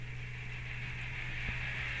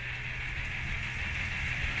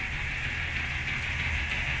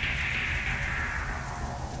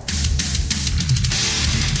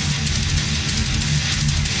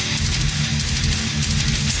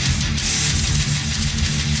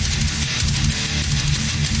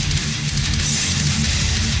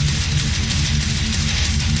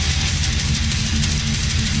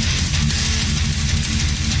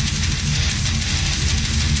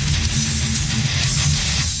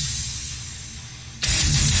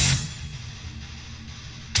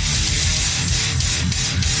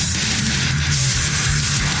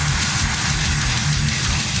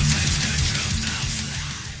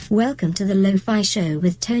Welcome to the Lo-Fi Show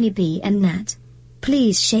with Tony B and Nat.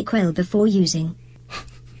 Please shake well before using.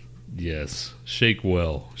 Yes, shake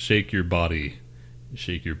well. Shake your body.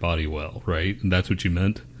 Shake your body well, right? And that's what you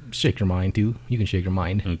meant? Shake your mind, too. You can shake your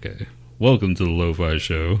mind. Okay. Welcome to the Lo-Fi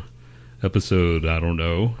Show. Episode, I don't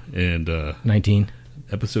know. And 19.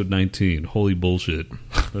 Episode 19. Holy bullshit.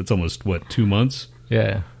 That's almost, 2 months?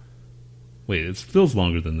 Yeah. Wait, it feels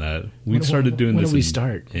longer than that. We started doing this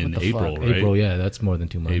in April, right? April, yeah, that's more than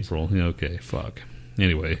 2 months. April, yeah, okay, fuck.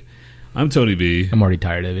 Anyway, I'm Tony B. I'm already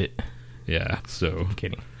tired of it. Yeah, so... I'm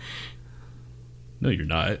kidding. No, you're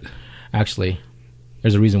not. Actually,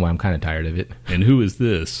 there's a reason why I'm kind of tired of it. And who is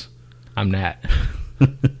this? I'm Nat.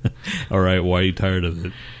 All right, why are you tired of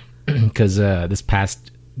it? Because this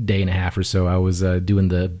past day and a half or so, I was doing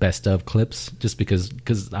the best of clips just because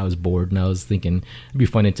I was bored and I was thinking it'd be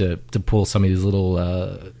funny to pull some of these little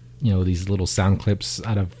these little sound clips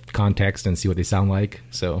out of context and see what they sound like.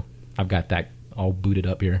 So I've got that all booted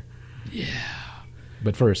up here. Yeah.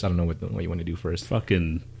 But first, I don't know what you want to do first.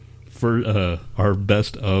 Fucking for our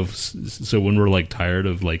best of. So when we're like tired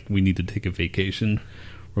of like we need to take a vacation,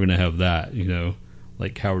 we're gonna have that,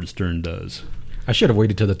 like Howard Stern does. I should have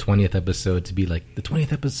waited till the 20th episode to be like, the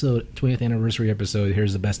 20th anniversary episode,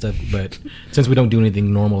 here's the best of, but since we don't do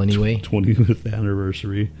anything normal anyway. 20th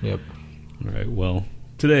anniversary. Yep. All right, well,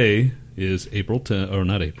 today is April 10th, or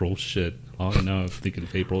not April, shit. Oh, now I'm thinking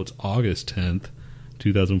of April. It's August 10th,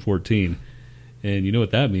 2014. And you know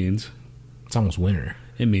what that means? It's almost winter.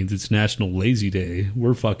 It means it's National Lazy Day.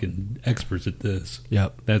 We're fucking experts at this.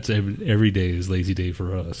 Yep. That's every day is Lazy Day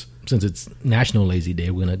for us. Since it's National Lazy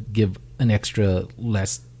Day, we're going to give an extra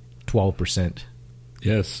less 12%.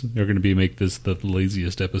 Yes, they're going to make this the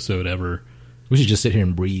laziest episode ever. We should just sit here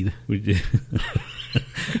and breathe. We did.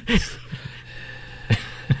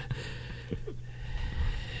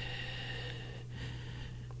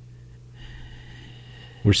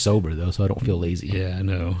 We're sober, though, so I don't feel lazy. Yeah, I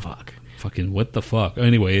know. Fuck. Fucking what the fuck?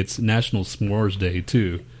 Anyway, it's National S'mores Day,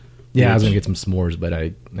 too. Yeah, I was going to get some s'mores, but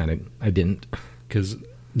I didn't. Because,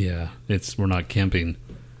 yeah, we're not camping.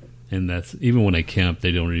 And that's, even when I camp,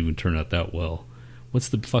 they don't even turn out that well. What's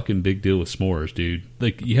the fucking big deal with s'mores, dude?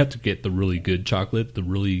 Like, you have to get the really good chocolate, the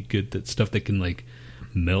really good stuff that can, like,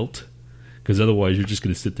 melt. Because otherwise, you're just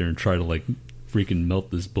going to sit there and try to, like, freaking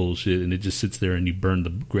melt this bullshit, and it just sits there and you burn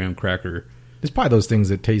the graham cracker. There's probably those things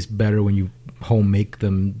that taste better when you home make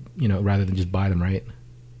them, rather than just buy them, right?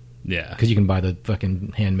 Yeah. Because you can buy the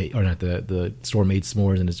fucking handmade, or not the store-made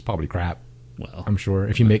s'mores, and it's probably crap. Well, I'm sure.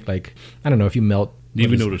 If you make, like, I don't know, if you melt... Do you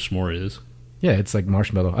even know what a s'more is? Yeah, it's like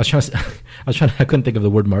marshmallow. I couldn't think of the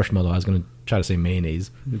word marshmallow. I was going to try to say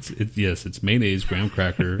mayonnaise. It's mayonnaise, graham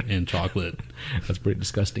cracker, and chocolate. That's pretty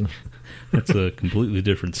disgusting. That's a completely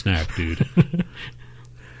different snack, dude.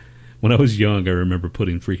 When I was young, I remember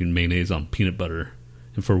putting freaking mayonnaise on peanut butter,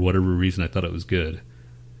 and for whatever reason, I thought it was good.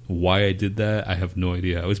 Why I did that, I have no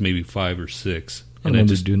idea. I was maybe 5 or 6. I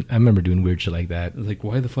remember doing weird shit like that. Like,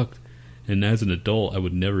 why the fuck? And as an adult, I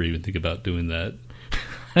would never even think about doing that.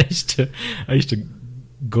 I used to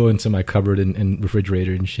go into my cupboard and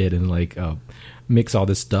refrigerator and shit and like mix all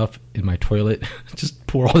this stuff in my toilet. Just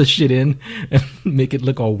pour all this shit in and make it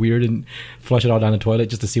look all weird and flush it all down the toilet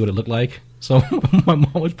just to see what it looked like. So my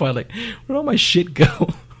mom was probably like, "Where'd all my shit go?"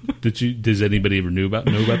 Does anybody ever know about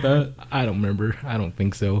that? I don't remember. I don't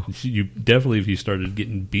think so. You definitely, if you started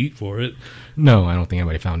getting beat for it. No, I don't think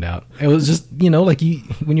anybody found out. It was just, like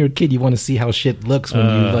when you're a kid, you want to see how shit looks when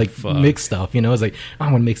you mix stuff. It's like, I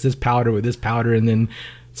want to mix this powder with this powder, and then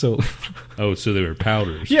so. Oh, so they were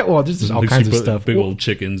powders. Yeah, well, there's all kinds of stuff. Big old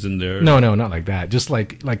chickens in there. No, not like that. Just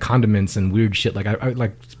like condiments and weird shit. Like I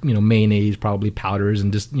like mayonnaise, probably powders,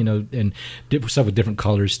 and just and stuff with different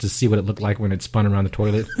colors to see what it looked like when it spun around the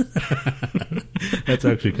toilet. That's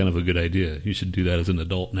actually kind of a good idea. You should do that as an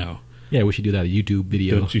adult now. Yeah, we should do that, a YouTube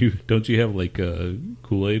video. Don't you have like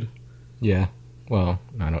Kool-Aid? Yeah. Well,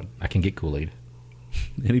 I can get Kool-Aid.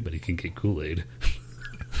 Anybody can get Kool-Aid.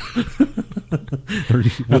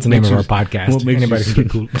 That's the name of our podcast. Anybody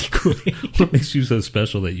can get Kool-Aid. What makes you so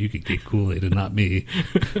special that you could get Kool-Aid and not me?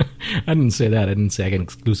 I didn't say that. I didn't say I can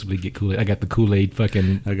exclusively get Kool-Aid. I got the Kool-Aid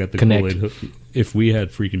fucking I got the Connect. Kool-Aid. If we had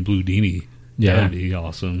freaking Blue Dini, that would be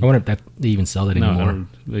awesome. I wonder if that they even sell that anymore. No,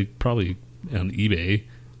 they probably on eBay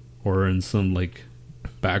or in some like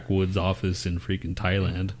backwoods office in freaking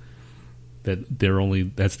Thailand. That's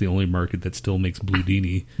the only market that still makes Blue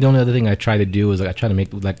Dini. The only other thing I try to do is I try to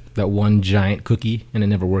make like that one giant cookie, and it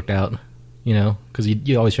never worked out. Because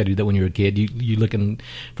you always try to do that when you're a kid. You looking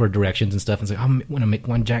for directions and stuff, and it's like, I want to make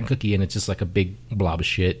one giant cookie, and it's just like a big blob of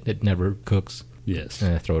shit that never cooks. Yes,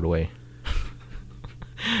 and I throw it away.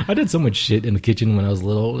 I did so much shit in the kitchen when I was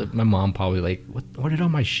little. My mom probably like, where did all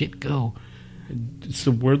my shit go?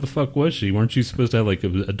 So where the fuck was she? Weren't you supposed to have like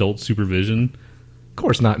adult supervision? Of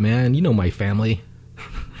course not, man. You know my family.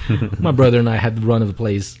 My brother and I had the run of the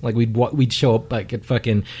place. Like we'd show up like at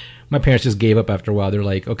fucking. My parents just gave up after a while. They're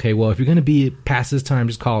like, okay, well, if you're gonna be past this time,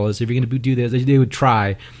 just call us. If you're gonna do this, they would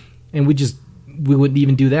try, and we wouldn't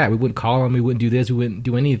even do that. We wouldn't call them. We wouldn't do this. We wouldn't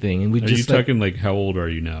do anything. And we just. Are you talking like how old are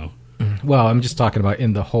you now? Well, I'm just talking about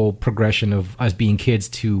in the whole progression of us being kids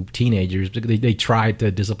to teenagers. They tried to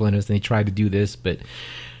discipline us and they tried to do this, but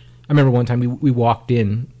I remember one time we walked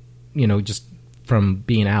in, just from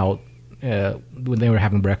being out when they were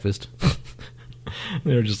having breakfast.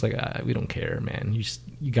 They were just like, we don't care, man.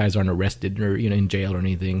 You guys aren't arrested or in jail or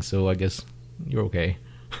anything, so I guess you're okay.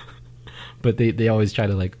 But they always try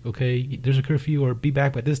to like, okay, there's a curfew or be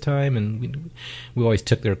back by this time, and we always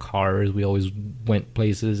took their cars. We always went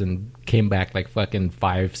places and came back like fucking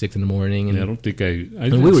 5, 6 in the morning. And I don't think we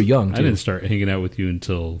were young too. I didn't start hanging out with you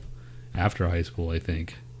until after high school, I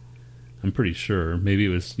think. I'm pretty sure. Maybe it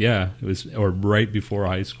was or right before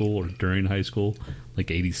high school or during high school, like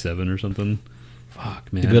 87 or something.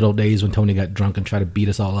 Fuck, man. The good old days when Tony got drunk and tried to beat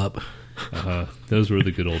us all up. Those were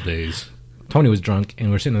the good old days. Tony was drunk, and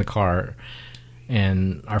we were sitting in the car,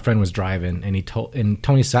 and our friend was driving, and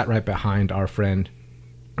Tony sat right behind our friend,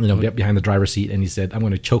 behind the driver's seat, and he said, "I'm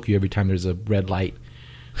going to choke you every time there's a red light."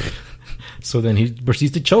 So then he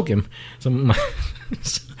proceeds to choke him.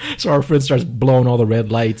 So our friend starts blowing all the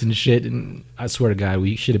red lights and shit, and I swear to God,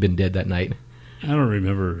 we should have been dead that night. I don't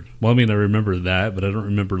remember. Well, I mean, I remember that, but I don't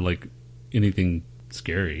remember like anything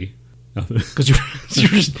scary. Because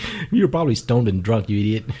you're probably stoned and drunk, you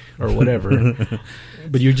idiot, or whatever.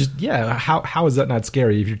 But you're just how is that not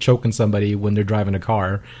scary if you're choking somebody when they're driving a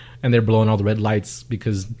car and they're blowing all the red lights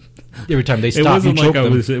because every time they stop, you choke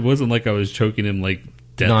them. It wasn't like I was choking him like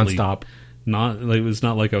deadly, nonstop. It was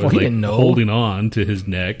not like I was holding on to his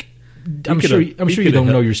neck. I'm sure you don't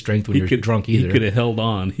know your strength when you're drunk either. He could have held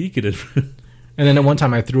on. He could have. And then at one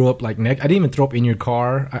time I threw up I didn't even throw up in your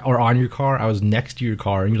car or on your car. I was next to your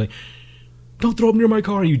car, and you're like, "Don't throw up near my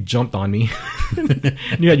car." You jumped on me. And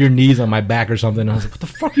you had your knees on my back or something. I was like, "What the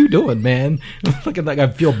fuck are you doing, man?" Looking like I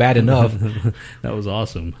feel bad enough. That was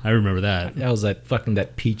awesome. I remember that. That was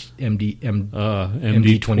that Peach MD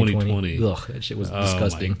 2020. Ugh, that shit was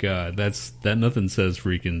disgusting. Oh my God, that nothing says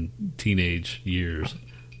freaking teenage years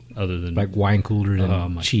other than like wine coolers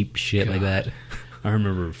and cheap shit like that. I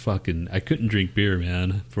remember I couldn't drink beer,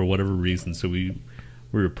 man, for whatever reason. So we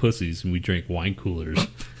were pussies and we drank wine coolers.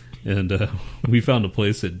 And we found a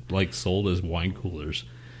place that like sold us wine coolers.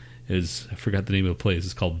 I forgot the name of the place.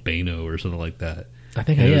 It's called Bano or something like that. I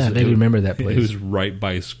think they remember that place. It was right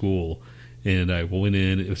by school, and I went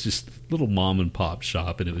in. It was just a little mom and pop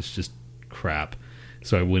shop, and it was just crap.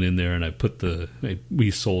 So I went in there and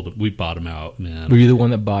we bought them out, man. Were you the one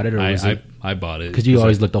that bought it, or was I bought it because you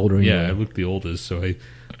always looked older? Yeah, I looked the oldest, so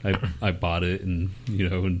I bought it, and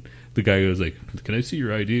and the guy goes like, "Can I see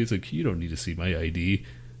your ID?" It's like, "You don't need to see my ID."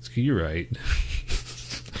 It's like, "You're right."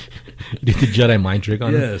 You did the Jedi mind trick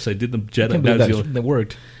on it? Yes, I did the Jedi. That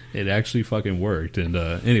worked. It actually fucking worked. And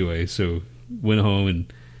anyway, so went home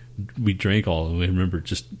and we drank all of them. I remember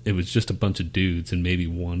it was just a bunch of dudes and maybe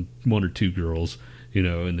one or two girls,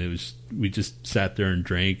 and we just sat there and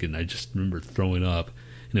drank, and I just remember throwing up,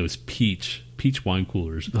 and it was peach wine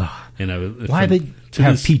coolers. Ugh. And why they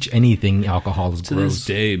have peach anything alcohol is to gross. This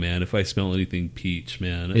day, man, if I smell anything peach,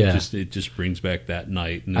 man, yeah. it just brings back that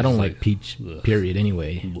night. And I don't like peach, period,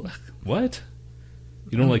 anyway. What?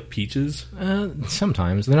 You don't like peaches?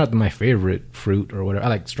 Sometimes. They're not my favorite fruit or whatever. I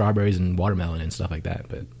like strawberries and watermelon and stuff like that,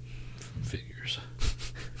 but figures.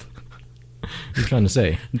 What are you trying to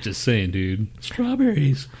say? I'm just saying, dude.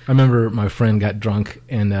 Strawberries. I remember my friend got drunk,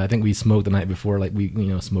 and I think we smoked the night before, like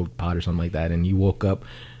we smoked pot or something like that, and he woke up,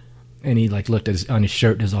 and he like looked at on his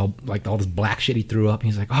shirt, there's all this black shit he threw up, and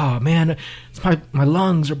he's like, "Oh man, it's my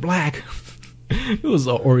lungs are black." It was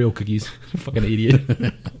Oreo cookies. Fucking idiot.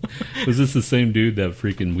 Was this the same dude that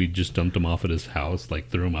freaking we just dumped him off at his house, like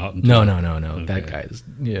threw him out? No. Okay. That guy's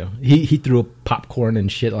he threw up popcorn and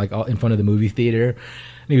shit like all in front of the movie theater,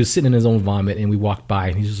 and he was sitting in his own vomit, and we walked by,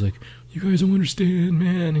 and he's just like, "You guys don't understand,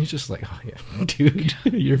 man." And he's just like, "Oh yeah, dude,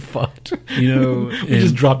 you're fucked." We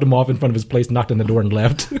just dropped him off in front of his place, knocked on the door, and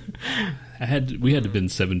left. We had to have been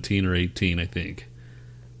 17 or 18, I think,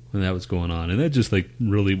 when that was going on. And that just like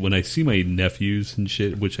really, when I see my nephews and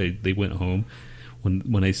shit, they went home.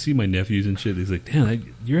 When I see my nephews and shit, he's like,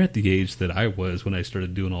 "Damn, you're at the age that I was when I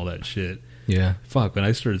started doing all that shit." Yeah. Fuck, when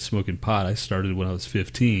I started smoking pot, I started when I was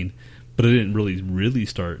 15. But I didn't really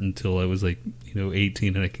start until I was like,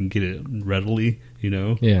 18 and I can get it readily,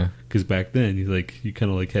 Yeah. Because back then you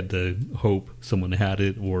kind of like had to hope someone had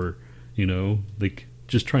it, or, like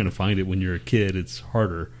just trying to find it when you're a kid, it's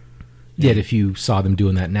harder. Yet if you saw them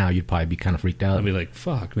doing that now, you'd probably be kind of freaked out. I'd be like,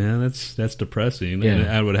 fuck, man, that's depressing. Yeah. And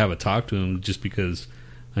I would have a talk to him just because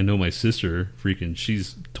I know my sister, freaking,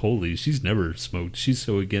 she's never smoked. She's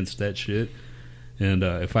so against that shit. And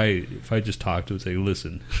if I just talk to him and say,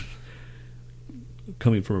 listen,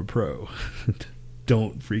 coming from a pro,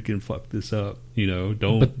 don't freaking fuck this up,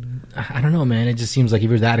 don't. But I don't know, man. It just seems like if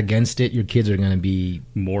you're that against it, your kids are going to be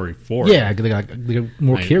more for it. Yeah, they're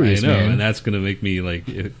more curious, I know, man. and that's going to make me like,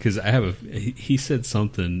 because I have he said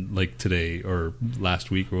something like today or last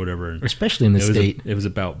week or whatever, especially in the state. It was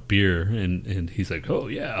about beer, and he's like, oh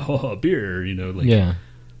yeah, beer, yeah.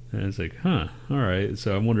 And it's like, huh, all right.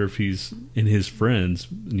 So I wonder if he's in his friends,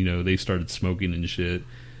 they started smoking and shit.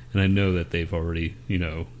 And I know that they've already,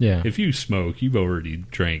 yeah. If you smoke, you've already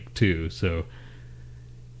drank too. So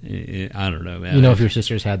I don't know, man. If your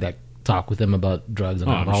sister's had that talk with them about drugs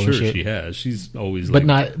and alcohol I'm sure and shit. she has. She's always,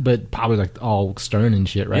 but probably like all stern and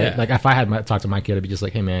shit, right? Yeah. Like if I had talk to my kid, I'd be just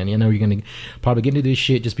like, hey man, you're gonna probably get into this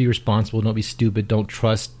shit. Just be responsible. Don't be stupid. Don't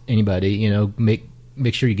trust anybody.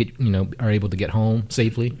 Make sure you get are able to get home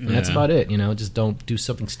safely, and that's about it. Just don't do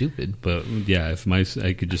something stupid. But yeah, if I'm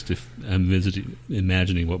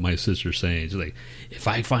imagining what my sister's saying, she's like, if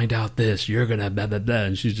I find out this, you're gonna blah blah blah,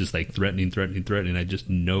 and she's just like threatening. I just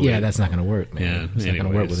know. Yeah, that's not gonna work, man. Yeah, it's not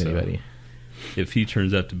gonna work with anybody. If he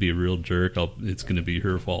turns out to be a real jerk, it's gonna be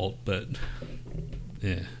her fault. But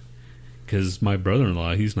yeah, because my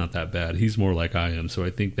brother-in-law, he's not that bad. He's more like I am, so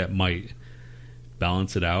I think that might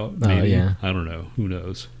balance it out, maybe. Yeah. I don't know, who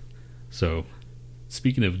knows. So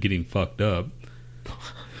speaking of getting fucked up,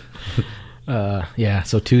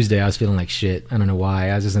 so Tuesday I was feeling like shit. I don't know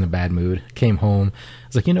why. I was just in a bad mood. Came home, I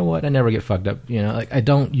was like, you know what, I never get fucked up. I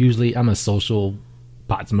don't usually, I'm a social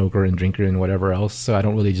pot smoker and drinker and whatever else, so I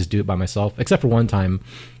don't really just do it by myself, except for one time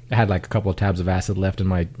I had like a couple of tabs of acid left in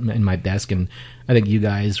my desk, and I think you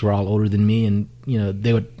guys were all older than me, and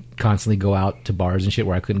they would constantly go out to bars and shit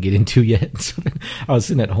where I couldn't get into yet. So I was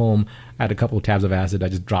sitting at home, I had a couple of tabs of acid, I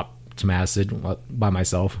just dropped some acid by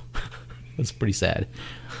myself. It's pretty sad,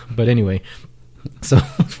 but anyway, so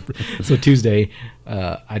Tuesday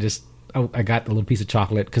I got a little piece of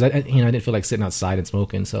chocolate because I didn't feel like sitting outside and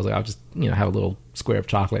smoking, so I was like, I'll just have a little square of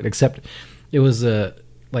chocolate, except it was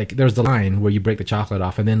like there's the line where you break the chocolate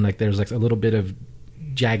off, and then like there's like a little bit of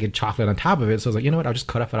jagged chocolate on top of it. So I was like, you know what, I'll just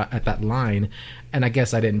cut off at that line. And I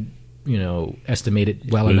guess I didn't estimate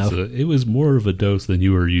it well enough. It was more of a dose than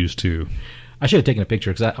you were used to. I should have taken a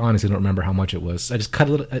picture because I honestly don't remember how much it was. I just cut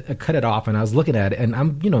it off, and I was looking at it, and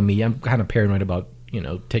I'm I'm kind of paranoid about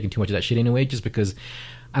taking too much of that shit anyway, just because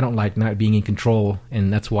I don't like not being in control,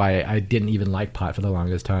 and that's why I didn't even like pot for the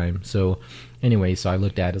longest time. So anyway, I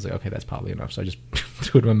looked at it, I was like, okay, that's probably enough. So I just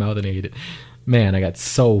threw it in my mouth and ate it. Man, I got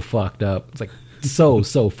so fucked up. It's like so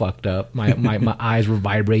fucked up. My eyes were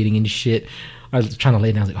vibrating and shit. I was trying to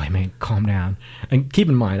lay down. I was like, oh man, calm down. And keep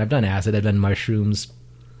in mind, I've done acid, I've done mushrooms,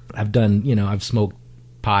 I've done I've smoked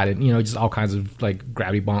pot, and just all kinds of like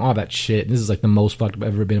gravity bomb, all that shit. This is like the most fucked up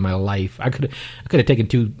I've ever been in my life. I could have taken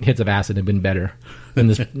 2 hits of acid and been better than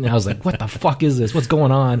this. And I was like, what the fuck is this? What's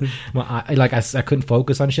going on? I couldn't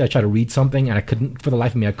focus on shit. I tried to read something, and I couldn't, for the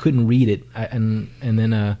life of me, I couldn't read it. And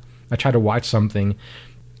then I tried to watch something.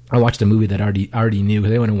 I watched a movie that I already knew,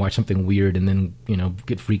 because I went and watch something weird and then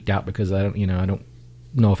get freaked out because I don't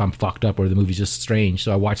know if I'm fucked up or the movie's just strange.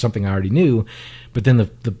 So I watched something I already knew, but then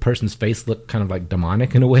the person's face looked kind of like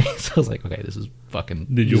demonic in a way. So I was like, okay, this is fucking.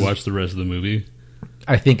 Did you watch the rest of the movie?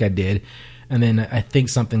 I think I did, and then I think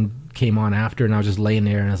something came on after, and I was just laying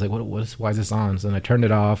there, and I was like, why is this on? So then I turned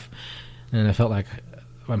it off, and I felt like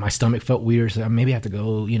my stomach felt weird. So maybe I have to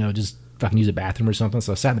go, just fucking use a bathroom or something.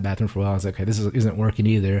 So I sat in the bathroom for a while. I was like, okay, this isn't working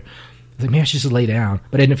either. I was like, maybe I should just lay down.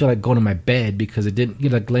 But I didn't feel like going to my bed because it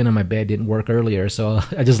didn't, laying on my bed didn't work earlier. So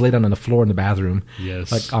I just laid down on the floor in the bathroom.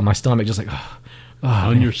 Yes. Like on my stomach, just like,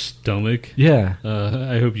 on man. Your stomach? Yeah.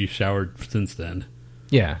 I hope you showered since then.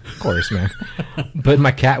 Yeah, of course, man. But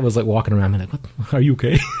my cat was like walking around me like, what, are you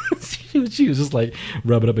okay? she was just like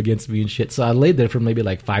rubbing up against me and shit. So I laid there for maybe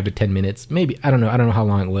like 5 to 10 minutes. Maybe, I don't know how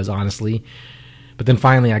long it was, honestly. But then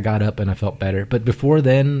finally I got up and I felt better. But before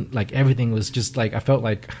then, like everything was just like, I felt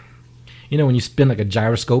like, when you spin like a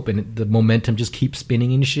gyroscope and the momentum just keeps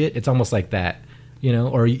spinning and shit, it's almost like that.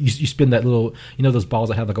 or you spin that little, those balls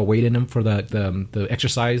that have like a weight in them for the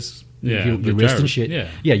exercise. Yeah, your the wrist gyro- and shit. yeah.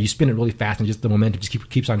 You spin it really fast, and just the momentum just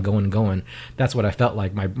keeps on going and going. That's what I felt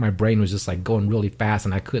like. My brain was just like going really fast,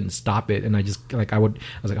 and I couldn't stop it. And I just like I was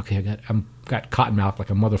like, okay, I'm got cotton mouth like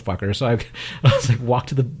a motherfucker. So I was like, walk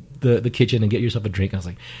to the kitchen and get yourself a drink. I was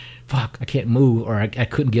like, fuck, I can't move, or I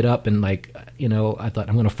couldn't get up, and like I thought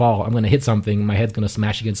I'm gonna fall, I'm gonna hit something, my head's gonna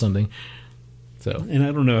smash against something. So, and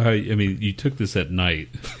I don't know how. I mean, you took this at night.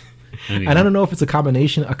 And I don't know if it's a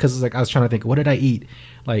combination, because like I was trying to think, what did I eat?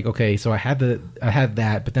 Like, okay, so I had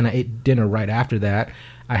that, but then I ate dinner right after that.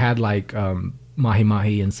 I had like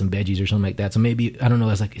mahi and some veggies or something like that. So maybe, I don't know,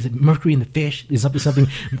 I was like, is it mercury in the fish? Is something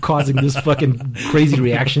causing this fucking crazy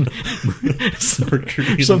reaction?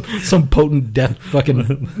 some potent death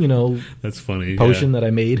fucking that's funny potion that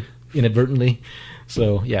I made inadvertently.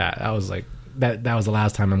 So yeah, I was like, that was the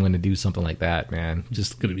last time I'm going to do something like that, man.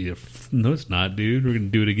 Just gonna be no, it's not, dude. We're gonna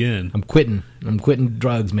do it again. I'm quitting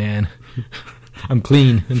drugs, man. I'm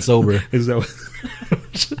clean and sober. Is that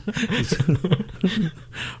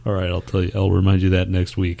all right? I'll tell you. I'll remind you that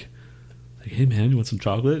next week. Like, hey, man, you want some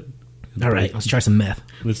chocolate? All right, let's try some meth.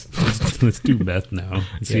 Let's do meth now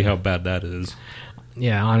and see how bad that is.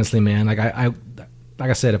 Yeah, honestly, man. Like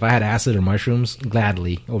I said, if I had acid or mushrooms,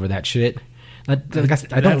 gladly over that shit. I don't That's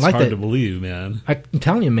like hard that. to believe, man. I'm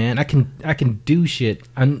telling you, man. I can do shit.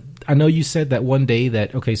 I know you said that one day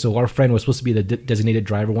that, okay, so our friend was supposed to be the designated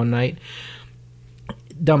driver one night.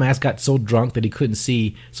 Dumbass got so drunk that he couldn't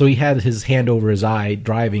see, so he had his hand over his eye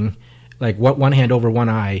driving, like one hand over one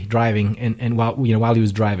eye driving, and while he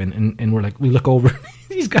was driving, and we're like, we look over,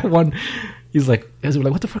 he's got one. He's like, we're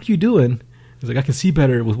like, what the fuck are you doing? He's like, I can see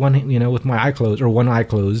better with one, with my eye closed, or one eye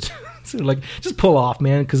closed. So like, just pull off,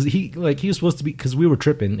 man, because he was supposed to be, because we were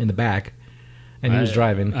tripping in the back, and he was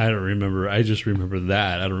driving. I don't remember. I just remember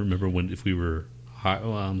that. I don't remember if we were high.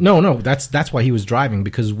 No, that's why he was driving,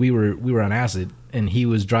 because we were on acid, and he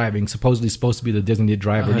was driving, supposedly supposed to be the designated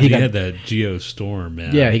driver. He had that Geostorm,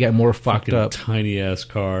 man. Yeah, he got more fucked Fucking up. Tiny ass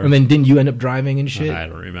car. And then didn't you end up driving and shit? I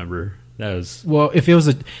don't remember. That was if it was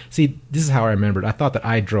this is how I remembered. I thought that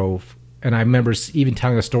I drove, and I remember even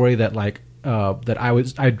telling a story that like that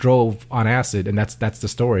I drove on acid, and that's the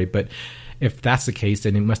story. But if that's the case,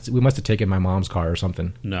 then we must have taken my mom's car or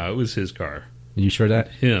something. No, it was his car. Are you sure that?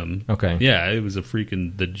 Him. Okay. Yeah, it was the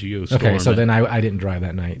Geostorm. Okay, so then I didn't drive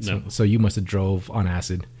that night. No. So you must have drove on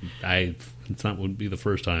acid. It's not wouldn't be the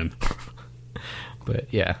first time. But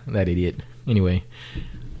yeah, that idiot. Anyway.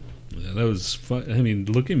 Yeah, that was fun. I mean,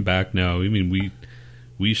 looking back now, I mean,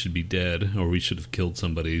 we should be dead, or we should have killed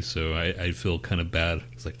somebody. So I feel kind of bad.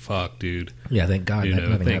 It's like, fuck, dude. Yeah, thank God.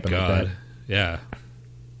 Nothing thank happened God. like that. Yeah.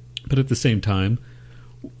 But at the same time,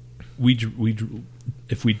 we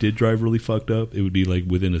if we did drive really fucked up, it would be like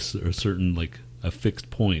within a certain, like a fixed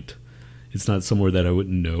point. It's not somewhere that I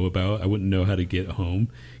wouldn't know about. I wouldn't know how to get home,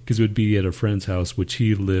 because it would be at a friend's house, which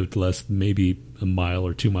he lived maybe a mile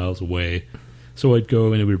or 2 miles away. So I'd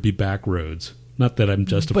go, and it would be back roads. Not that I'm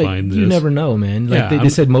justifying but this. You never know, man. Like Yeah, they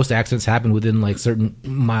said, most accidents happen within like certain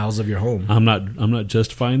miles of your home. I'm not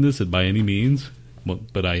justifying this by any means,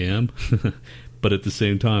 but I am. But at the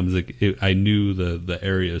same time, it's like I knew the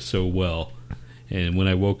area so well, and when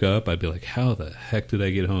I woke up, I'd be like, "How the heck did I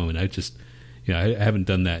get home?" And I just, I haven't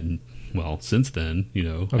done that since then.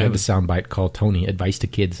 I have a soundbite called Tony Advice to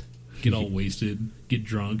Kids. Get all wasted, get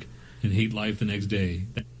drunk, and hate life the next day.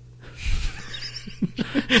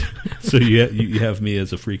 So you have me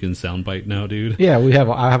as a freaking soundbite now, dude? Yeah, I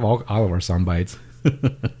have all of our soundbites,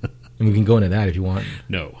 and we can go into that if you want.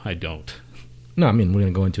 No, I don't. No, I mean, we're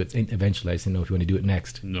going to go into it eventually. I just didn't know if you want to do it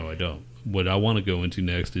next. No, I don't. What I want to go into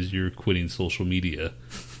next is you're quitting social media,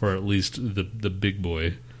 or at least the big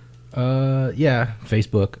boy. Yeah,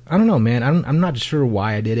 Facebook. I don't know, man. I'm not sure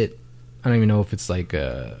why I did it. I don't even know if it's like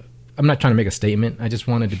I'm not trying to make a statement. I just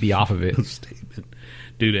wanted to be off of it. Statement.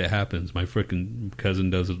 Dude, it happens. My freaking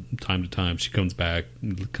cousin does it time to time. She comes back,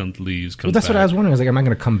 leaves, comes Well, that's back. what I was wondering. I was like, am I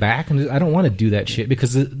going to come back? And I don't want to do that shit,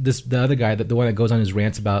 because the other guy, the one that goes on his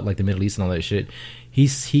rants about like the Middle East and all that shit,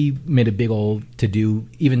 he made a big old to-do,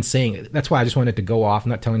 even saying it. That's why I just wanted to go off,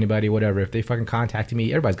 not tell anybody, whatever. If they fucking contacted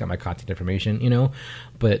me, everybody's got my contact information,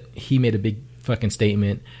 But he made a big fucking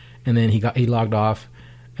statement, and then he logged off,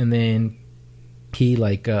 and then he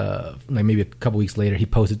like maybe a couple weeks later, he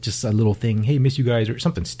posted just a little thing, "Hey, miss you guys," or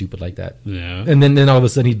something stupid like that. Yeah. And then all of a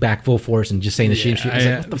sudden he's back full force and just saying the same shit. I was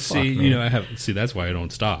like, what the fuck, man? That's why I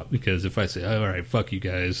don't stop, because if I say, all right, fuck you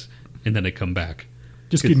guys, and then I come back.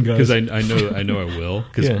 Just kidding, guys. Because I know I will.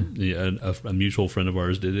 Because Yeah. a mutual friend of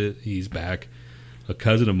ours did it. He's back. A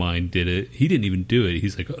cousin of mine did it. He didn't even do it.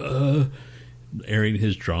 He's like, airing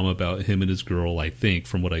his drama about him and his girl, I think,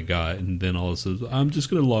 from what I got. And then all of a sudden, I'm just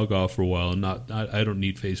going to log off for a while and I don't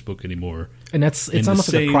need Facebook anymore. And it's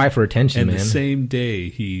almost like a cry for attention, man. And the same day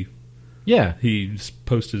he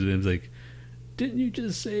posted it and was like, didn't you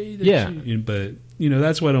just say that? Yeah. But,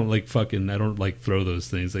 that's why I don't like throw those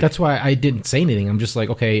things. Like, that's why I didn't say anything. I'm just like,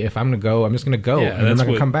 okay, if I'm going to go, I'm just going to go. Yeah, and I'm not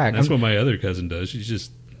going to come back. That's what my other cousin does. She's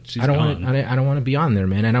I don't gone. I don't want to be on there,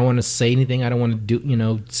 man. I don't want to say anything. I don't want to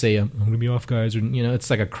do, say I'm going to be off, guys. Or, it's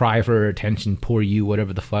like a cry for attention, poor you,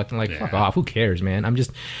 whatever the fuck. I'm like, fuck off. Who cares, man?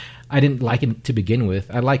 I didn't like it to begin with.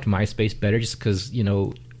 I liked MySpace better just because,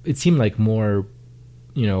 it seemed like more,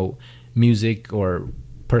 music or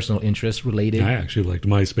personal interest related. I actually liked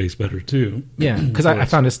MySpace better too. Yeah, because I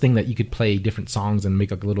found this thing that you could play different songs and make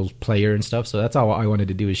like a little player and stuff. So that's all I wanted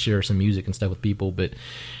to do is share some music and stuff with people. But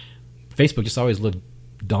Facebook just always looked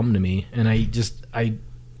dumb to me, and I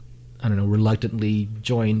don't know, reluctantly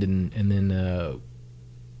joined and then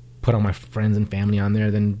put all my friends and family on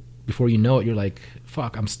there. Then before you know it, you're like,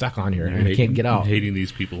 fuck, I'm stuck on here and I can't get out. I'm hating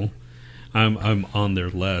these people. I'm on there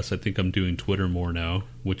less. I think I'm doing Twitter more now,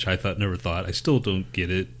 which I never thought. I still don't get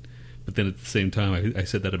it. But then at the same time, I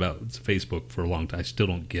said that about Facebook for a long time. I still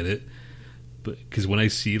don't get it. But because when I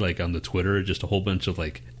see like on the Twitter, just a whole bunch of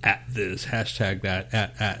like at this, hashtag that,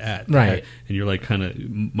 at right, and you're like kind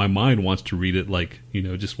of, my mind wants to read it like,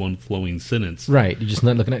 just one flowing sentence. Right. You're just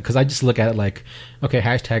not looking at it, because I just look at it like, okay,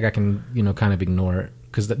 hashtag I can, kind of ignore it,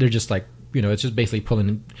 because they're just like, it's just basically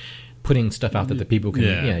putting stuff out that the people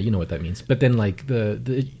can, you know what that means. But then like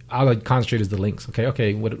all I concentrate is the links.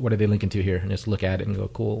 Okay, what are they linking to here? And just look at it and go,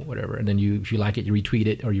 cool, whatever. And then if you like it, you retweet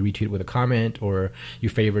it, or you retweet it with a comment, or you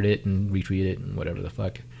favorite it and retweet it and whatever the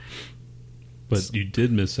fuck. But you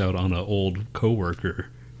did miss out on an old coworker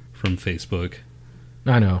from Facebook.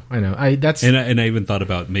 I know. And I even thought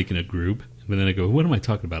about making a group, but then I go, what am I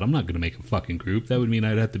talking about? I'm not going to make a fucking group. That would mean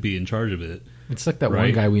I'd have to be in charge of it. It's like that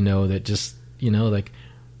one guy we know that just, like,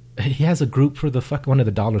 he has a group for one of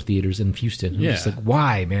the dollar theaters in Houston. I'm just like,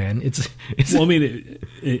 why, man? It's well, I mean,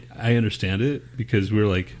 I understand it, because we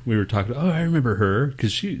were talking. Oh, I remember her,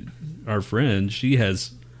 because our friend, she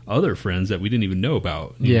has other friends that we didn't even know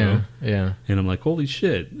about. You know? And I'm like, holy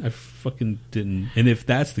shit, I fucking didn't. And if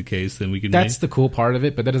that's the case, then we can. That's the cool part of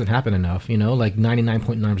it, but that doesn't happen enough. Like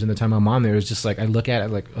 99.9% of the time I'm on there, it's just like I look at it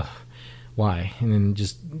like, ugh, why? And then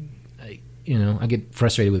just, I get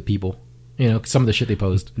frustrated with people. Some of the shit they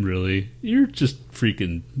post. Really? You're just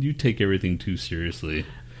freaking... You take everything too seriously.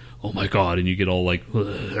 Oh my god, and you get all like...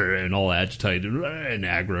 and all agitated and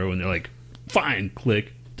aggro, and they're like, fine,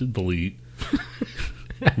 click to delete.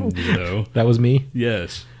 Weirdo. That was me?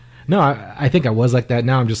 Yes. No, I think I was like that.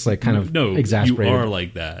 Now I'm just like kind of exasperated. You are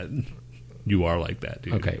like that. You are like that,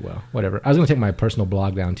 dude. Okay, well, whatever. I was going to take my personal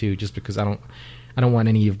blog down too, just because I don't want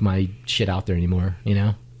any of my shit out there anymore, I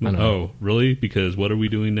don't know. Oh, really? Because what are we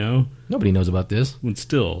doing now? Nobody knows about this. Well,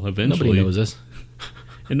 still, eventually. Nobody knows this.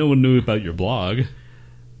 And no one knew about your blog.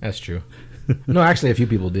 That's true. No, actually, a few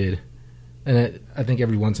people did. And I think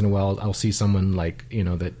every once in a while, I'll see someone like,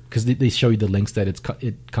 that... Because they show you the links that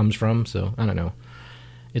it comes from, so I don't know.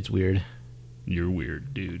 It's weird. You're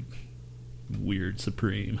weird, dude. Weird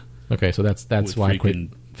supreme. Okay, so that's why I quit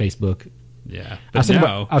Facebook. Yeah. I was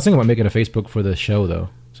thinking about making a Facebook for the show, though,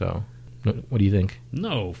 so... What do you think?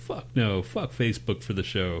 No. Fuck Facebook for the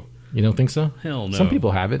show. You don't think so? Hell no. Some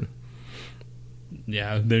people have it.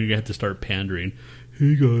 Yeah, then you have to start pandering.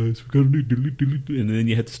 Hey guys, we got to delete, and then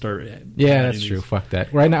you have to start. Yeah, that's true. Fuck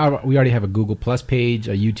that. Right now, we already have a Google Plus page,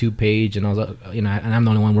 a YouTube page, and and I'm the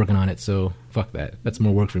only one working on it. So fuck that. That's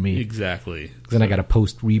more work for me. Exactly. Then I got to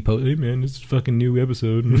repost. Hey man, this is a fucking new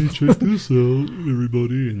episode. Hey, check this out,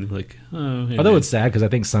 everybody. And they're like, oh. Hey, although it's sad because I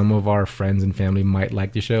think some of our friends and family might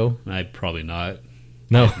like the show. I'd probably not.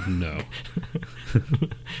 No.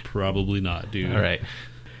 Probably not, dude. All right.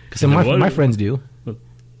 Because my friends do.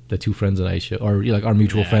 The two friends that I show, or like our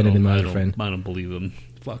mutual friend and then my other friend. I don't believe them.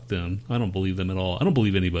 Fuck them. I don't believe them at all. I don't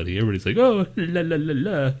believe anybody. Everybody's like, oh, la la la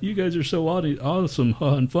la. You guys are so awesome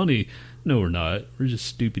and funny. No, we're not. We're just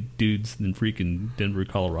stupid dudes in freaking Denver,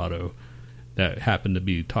 Colorado that happen to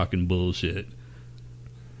be talking bullshit.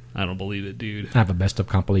 I don't believe it, dude. I have a best of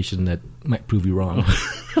compilation that might prove you wrong.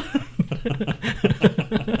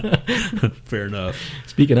 Fair enough.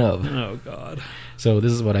 Speaking of. Oh, God. So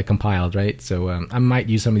this is what I compiled, right? So I might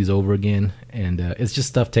use some of these over again, and it's just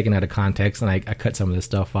stuff taken out of context, and I cut some of this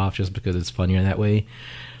stuff off just because it's funnier that way.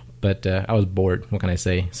 But I was bored. What can I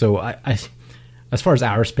say? So I as far as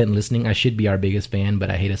hours spent listening, I should be our biggest fan,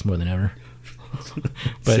 but I hate us more than ever.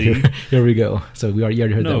 But here we go. So you already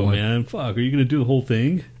heard that one. No, man. Fuck. Are you going to do the whole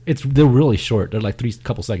thing? They're really short. They're like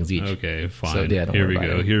couple seconds each. Okay, fine. So, yeah, here we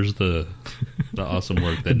go. Here's the the awesome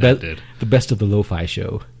work that Nat did. The best of the lo-fi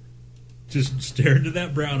show. Just stare into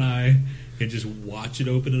that brown eye and just watch it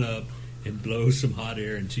open it up and blow some hot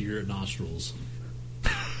air into your nostrils.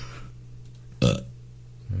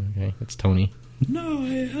 Okay, that's Tony. No,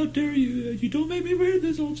 how dare you? You don't make me wear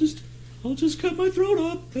this. I'll just cut my throat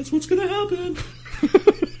up. That's what's gonna happen.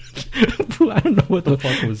 I don't know what the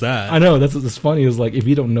fuck was that? I know, that's what's funny is like, if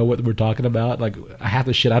you don't know what we're talking about, like, half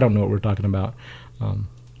the shit I don't know what we're talking about.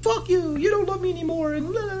 Fuck you, you don't love me anymore, and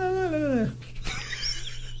blah, blah, blah, blah.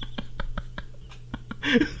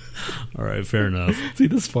 All right, fair enough. See,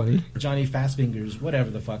 this is funny. Johnny Fastfingers, whatever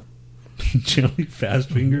the fuck. Johnny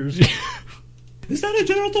Fastfingers? Is that a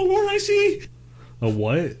genital wart I see? A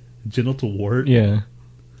what? Genital wart? Yeah.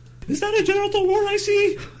 Is that a genital wart I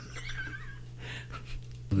see?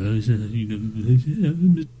 I'm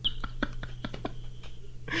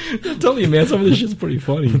telling you, man, some of this shit's pretty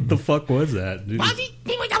funny. What the fuck was that, dude?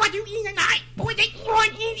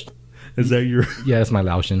 Is that your... Yeah, that's my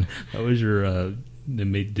Laotian. That was your...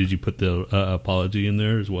 Did you put the apology in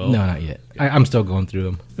there as well? No, not yet. I'm still going through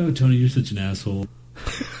them. Oh, Tony, you're such an asshole.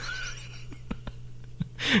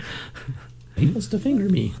 He wants to finger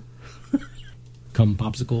me. Come,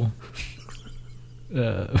 popsicle.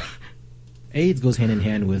 AIDS goes hand in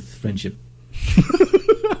hand with friendship.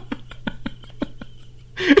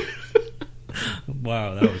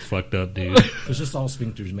 Wow, that was fucked up, dude. It's just all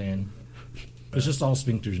sphincters, man. It's just all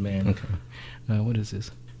sphincters, man. Okay. What is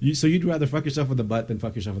this? So you'd rather fuck yourself in the butt than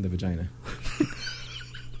fuck yourself in the vagina?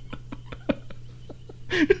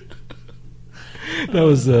 That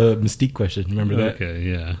was a Mystique question. Remember that? Okay,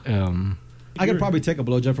 yeah. I could probably take a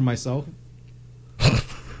blowjob for myself.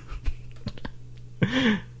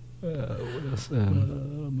 What else?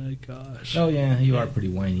 Oh my gosh. Oh yeah, you are pretty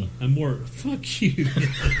whiny. I'm more, fuck you.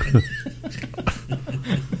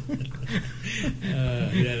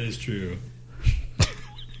 That is true.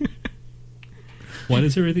 Why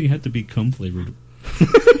does everything have to be cum flavored?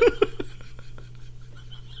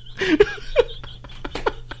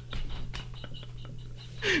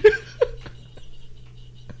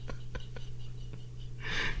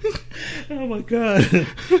 Oh my god.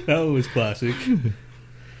 That was classic.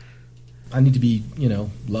 I need to be,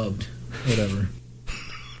 loved. Whatever.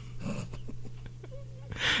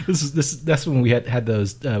 That's when we had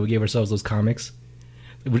those. We gave ourselves those comics.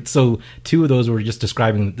 So 2 of those were just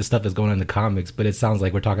describing the stuff that's going on in the comics, but it sounds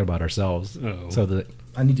like we're talking about ourselves. Oh. So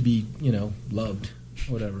I need to be, loved.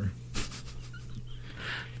 Whatever.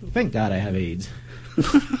 Thank God I have AIDS.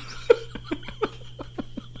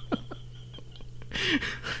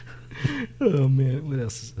 Oh man, what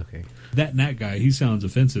else is okay? That Nat guy, he sounds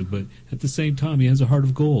offensive, but at the same time, he has a heart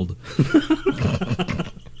of gold.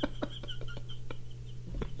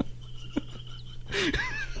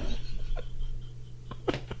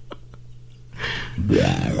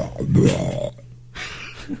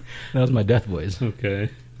 That was my death voice. Okay.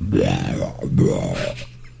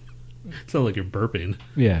 Sound like you're burping.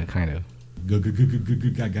 Yeah, kind of.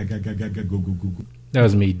 That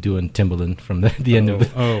was me doing Timbaland from the end of the...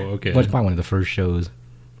 Oh, okay. Well, it's probably one of the first shows.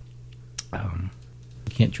 You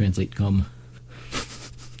can't translate cum.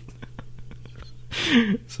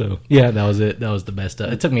 So, yeah, that was it. That was the best.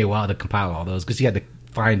 It took me a while to compile all those, because you had to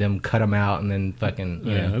find them, cut them out, and then fucking...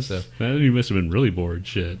 That you must have been really bored,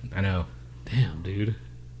 shit. I know. Damn, dude.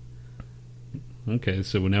 Okay,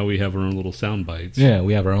 so now we have our own little sound bites. Yeah,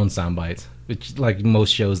 we have our own sound bites. Which, like most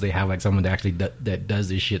shows, they have like someone that actually that does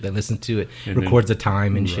this shit, that listens to it, and records the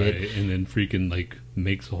time and shit, and then freaking like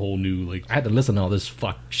makes a whole new like. I had to listen to all this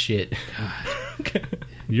fuck shit. God,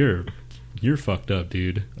 you're fucked up,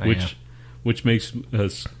 dude. Which makes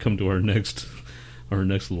us come to our next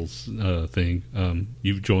little thing.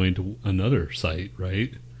 You've joined another site,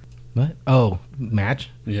 right? What? Oh, Match?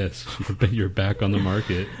 Yes, you're back on the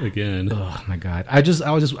market again. Oh my god! I just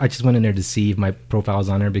went in there to see if my profile was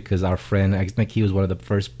on there, because our friend, I think he was one of the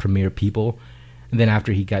first premier people, and then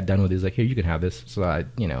after he got done with it, he's like, "Here, you can have this." So I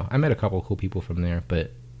met a couple of cool people from there,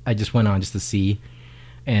 but I just went on just to see,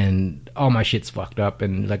 and all my shit's fucked up,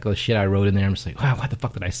 and like the shit I wrote in there, I'm just like, wow, why the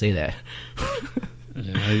fuck did I say that?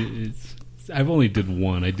 I've only did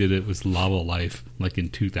one. I did it was Lava Life, like in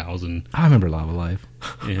 2000. I remember Lava Life,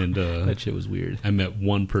 and that shit was weird. I met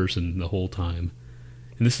one person the whole time,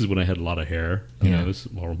 and this is when I had a lot of hair,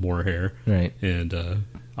 or more hair, right? And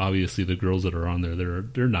obviously, the girls that are on there,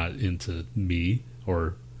 they're not into me,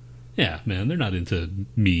 or they're not into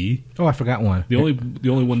me. Oh, I forgot one. The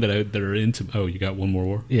only one that are into. Oh, you got one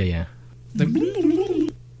more? Yeah.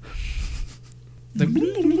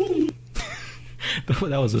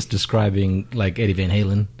 That was us describing like Eddie Van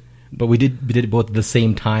Halen, but we did it both at the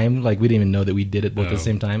same time. Like we didn't even know that we did it both at the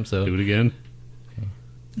same time. So do it again.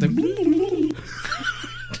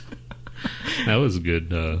 That was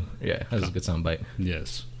good. Yeah, that was a good soundbite.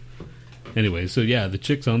 Yes. Anyway, so yeah, the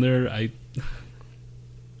chicks on there, man,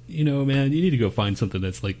 you need to go find something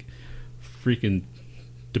that's like freaking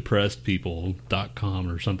depressedpeople.com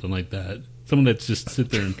or something like that. Someone that's just sit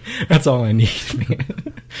there and... That's all I need,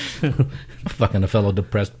 man. Fucking a fellow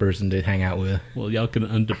depressed person to hang out with. Well, y'all can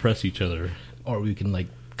undepress each other. Or we can, like,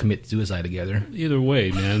 commit suicide together. Either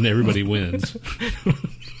way, man, everybody wins.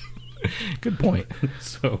 Good point.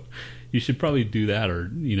 So you should probably do that, or,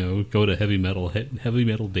 go to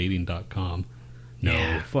heavymetaldating.com. No,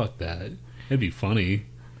 Yeah. fuck that. It'd be funny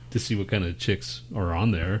to see what kind of chicks are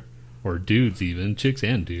on there. Or dudes even. Chicks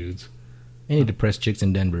and dudes. Any depressed chicks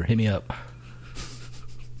in Denver, hit me up.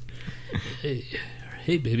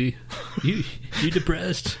 Hey, baby, you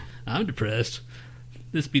depressed? I'm depressed.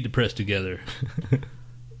 Let's be depressed together.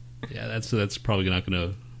 Yeah, that's probably not going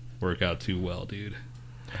to work out too well, dude.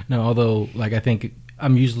 No, although, like, I think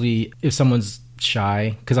I'm usually, if someone's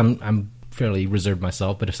shy, because I'm fairly reserved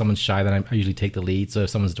myself, but if someone's shy, then I usually take the lead. So if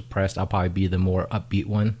someone's depressed, I'll probably be the more upbeat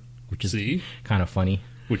one, which is kind of funny.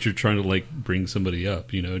 Which you're trying to, like, bring somebody up,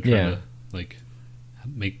 trying to, like,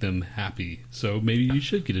 make them happy. So maybe you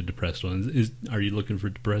should get a depressed one. Are you looking for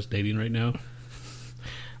depressed dating right now?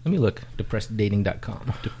 Let me look.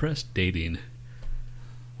 Depresseddating.com. Depressed dating,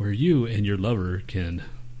 where you and your lover can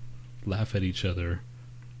laugh at each other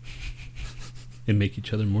and make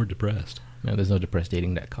each other more depressed. No, there's no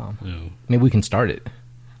depresseddating.com. No. Maybe we can start it.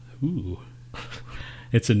 Ooh.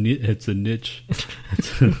 It's a niche.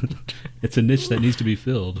 It's a niche that needs to be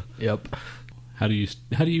filled. Yep. How do you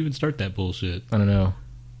even start that bullshit? I don't know.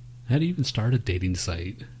 How do you even start a dating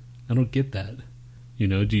site? I don't get that. Do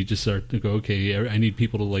you just start to go, okay, I need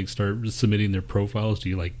people to, like, start submitting their profiles? Do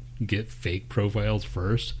you, like, get fake profiles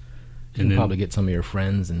first? You can probably get some of your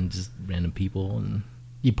friends and just random people, and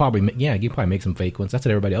you probably make some fake ones. That's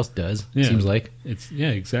what everybody else does. Yeah. It seems like.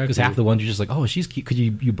 Exactly. Because half the ones you're just like, oh, she's cute. Because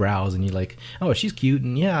you browse and you're like, oh, she's cute,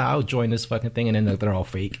 and yeah, I'll join this fucking thing, and then they're all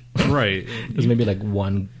fake. Right. There's maybe like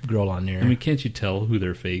one girl on there. I mean, can't you tell who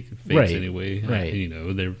they're fakes Right. anyway? Right.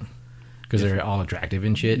 They're because they're all attractive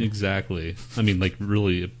and shit. exactly. I mean, like,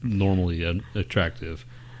 really normally attractive.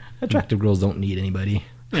 Attractive girls don't need anybody.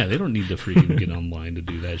 Yeah, they don't need to freaking get online to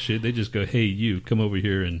do that shit. They just go, hey, you, come over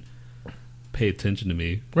here and pay attention to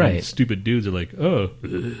me. Right. And stupid dudes are like, oh,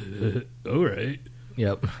 all right.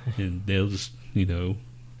 Yep. And they'll just,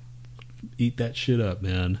 eat that shit up,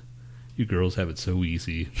 man. You girls have it so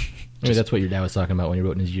easy. Maybe that's what your dad was talking about when he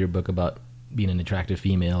wrote in his yearbook about being an attractive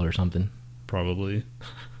female or something. Probably.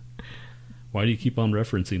 Why do you keep on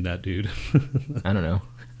referencing that, dude? I don't know.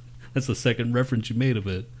 That's the second reference you made of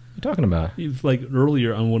it. What are you talking about? You've, like,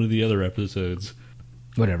 earlier on one of the other episodes.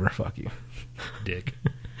 Whatever. Fuck you. Dick.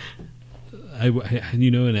 I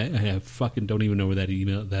fucking don't even know where that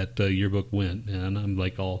yearbook went, man. I'm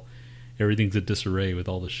like everything's a disarray with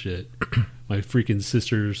all the shit. My freaking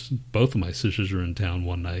sisters, both of my sisters were in town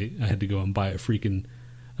one night. I had to go and buy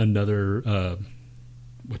another,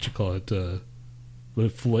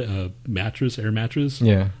 mattress, air mattress.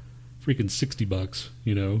 Yeah. Freaking $60,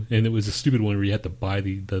 and it was a stupid one where you had to buy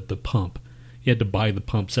the pump. You had to buy the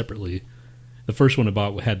pump separately. The first one I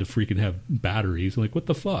bought had to freaking have batteries. I'm like, what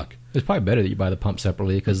the fuck? It's probably better that you buy the pump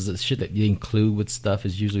separately because the shit that you include with stuff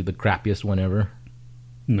is usually the crappiest one ever.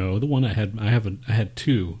 No, the one I had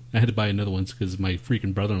two. I had to buy another one because my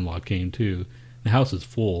freaking brother-in-law came too. The house is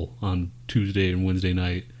full on Tuesday and Wednesday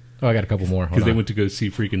night. Oh, I got a couple more. Because they went to go see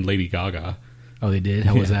freaking Lady Gaga. Oh, they did?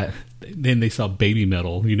 How was that? Then they saw Baby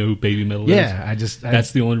Metal. You know who Baby Metal is? Yeah,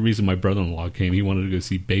 that's the only reason my brother-in-law came. He wanted to go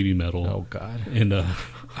see Baby Metal. Oh, God. And I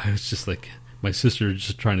was just like, my sister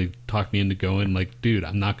just trying to talk me into going. Like, dude,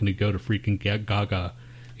 I'm not going to go to freaking Gaga.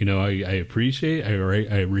 I appreciate,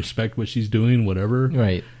 I respect what she's doing, whatever.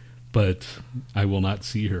 Right. But I will not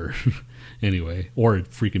see her anyway. Or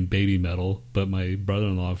freaking Baby Metal. But my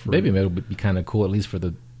brother-in-law... Baby Metal would be kind of cool, at least for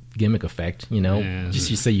the gimmick effect, Yeah. Just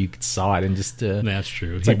you say you saw it and just... That's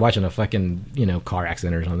true. It's like watching a fucking, car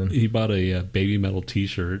accident or something. He bought a Baby Metal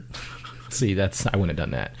t-shirt. See, I wouldn't have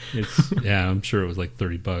done that. I'm sure it was like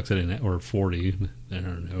 $30. I didn't, or 40. I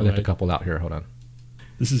don't know. I left a couple out here. Hold on.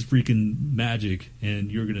 This is freaking magic,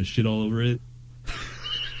 and you're gonna shit all over it.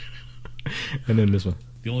 And then this one.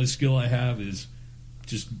 The only skill I have is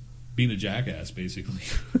just being a jackass, basically.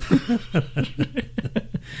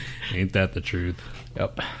 Ain't that the truth?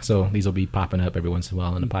 Yep. So these will be popping up every once in a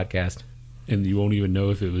while in the podcast. And you won't even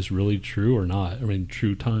know if it was really true or not. I mean,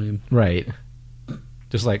 true time. Right.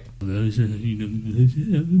 Just like...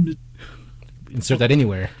 Insert that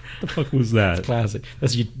anywhere. The fuck was that? Classic.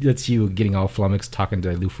 That's you getting all flummoxed talking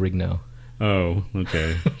to Lou Ferrigno. Oh,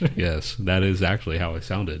 okay. Yes, that is actually how I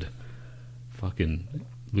sounded. Fucking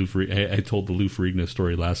Lou Ferrigno. I told the Lou Ferrigno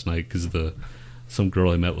story last night because some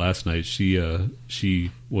girl I met last night.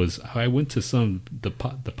 She was. I went to the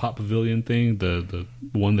Pop Pavilion thing, the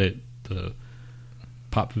one that the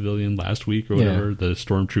Pop Pavilion last week or whatever. Yeah. The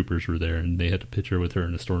stormtroopers were there, and they had a picture with her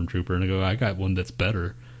and a stormtrooper. And I go, I got one that's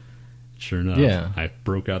better. Sure enough, Yeah. I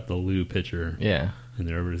broke out the Lou picture. Yeah. And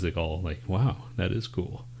everybody's like, all like, wow, that is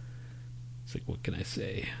cool. It's like, what can I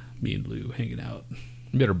say? Me and Lou hanging out.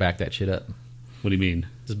 You better back that shit up. What do you mean?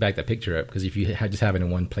 Just back that picture up, because if you just have it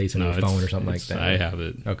in one place on your phone or something like that. I have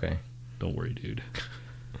it. Okay. Don't worry, dude.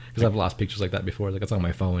 Because I've lost pictures like that before. Like, it's on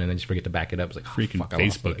my phone, and then just forget to back it up. It's like, Freaking fuck, I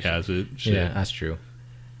lost Facebook that has it. Shit. Yeah, that's true.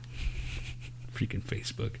 Freaking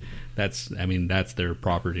Facebook. That's their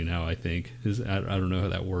property now, I think. I don't know how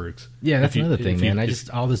that works. Yeah, that's another thing, man.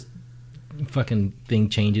 All All this fucking thing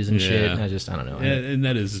changes and shit. And I don't know. And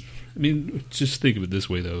that is, just think of it this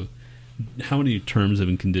way, though. How many terms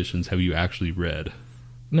and conditions have you actually read?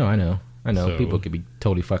 No, I know. So- People could be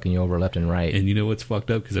totally fucking you over left and right. And you know what's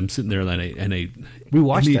fucked up? Because I'm sitting there and I We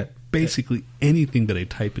watched that. Basically anything that I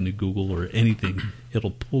type into Google or anything,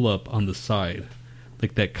 it'll pull up on the side.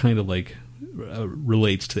 Like that kind of like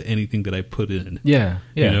relates to anything that I put in. Yeah.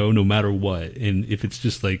 You know, no matter what. And if it's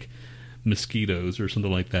just like mosquitoes or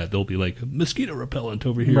something like that, they'll be like, mosquito repellent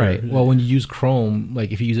over here. Right. Well, when you use Chrome,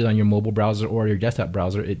 like if you use it on your mobile browser or your desktop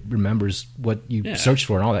browser, it remembers what you searched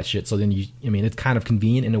for and all that shit. So then it's kind of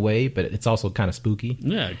convenient in a way, but it's also kind of spooky.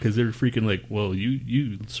 Yeah, because they're freaking like, well,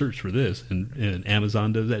 you search for this, and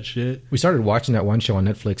Amazon does that shit. We started watching that one show on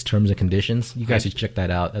Netflix, Terms and Conditions. You guys should check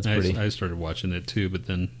that out. That's pretty. I started watching it too, but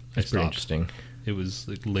then I That's pretty stopped. interesting. It was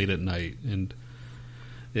like late at night, and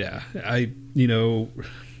yeah,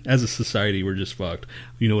 as a society, we're just fucked.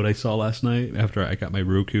 You know what I saw last night? After I got my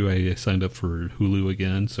Roku, I signed up for Hulu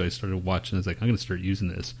again, so I started watching. I was like, I'm going to start using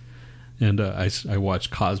this. And I watched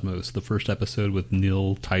Cosmos, the first episode with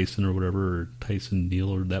Neil Tyson or whatever, or Tyson Neil,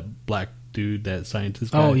 or that black dude, that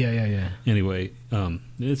scientist guy. Oh, yeah. Anyway,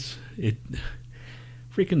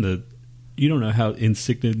 you don't know how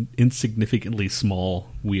insignificantly small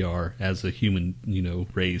we are as a human,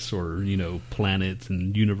 race or, planets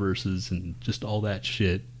and universes and just all that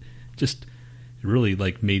shit. Just, it really,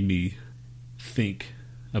 like, made me think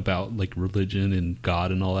about, like, religion and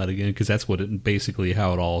God and all that again, because that's basically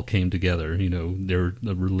how it all came together. They're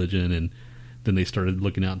a religion, and then they started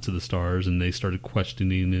looking out into the stars, and they started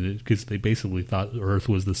questioning it, because they basically thought Earth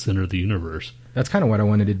was the center of the universe. That's kind of what I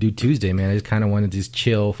wanted to do Tuesday, man. I just kind of wanted to just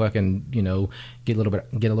chill, fucking, get a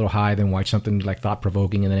little high, then watch something like thought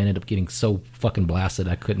provoking, and then I ended up getting so fucking blasted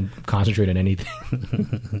I couldn't concentrate on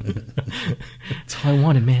anything. That's all I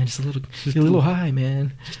wanted, man. Just a little high,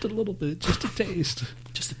 man. Just a little bit, just a taste,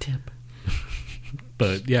 just a tip.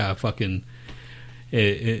 But yeah, fucking.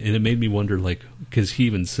 And it made me wonder, like, because he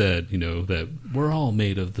even said, that we're all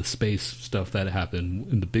made of the space stuff that happened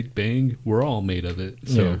in the Big Bang. We're all made of it.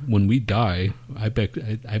 So when we die, I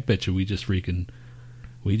bet you we just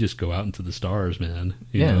go out into the stars, man.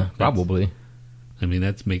 You know, probably.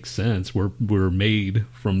 That makes sense. We're made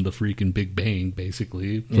from the freaking Big Bang,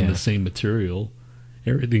 basically, from the same material.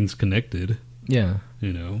 Everything's connected. Yeah.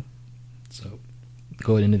 So.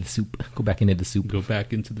 Go into the soup. Go back into the soup. Go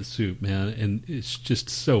back into the soup, man, and it's just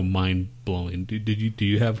so mind blowing. Do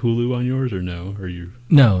you have Hulu on yours or no? Or you?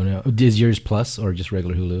 No. Is yours Plus or just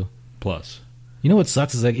regular Hulu? Plus. You know what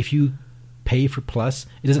sucks is like if you pay for Plus,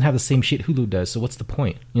 it doesn't have the same shit Hulu does. So what's the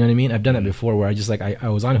point? You know what I mean? I've done it before where I just like I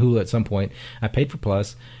was on Hulu at some point. I paid for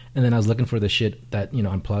Plus, and then I was looking for the shit that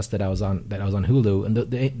on Plus that I was on Hulu, and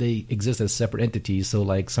they exist as separate entities. So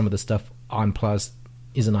like some of the stuff on Plus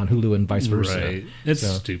isn't on Hulu and vice versa. Right. It's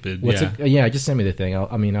stupid. Just send me the thing.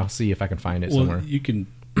 I'll see if I can find it somewhere. You can.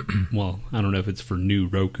 Well, I don't know if it's for new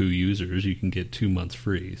Roku users. You can get 2 months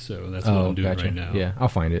free. So that's what I'm doing right now. Yeah, I'll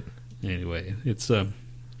find it. Anyway, it's the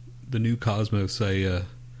new Cosmos.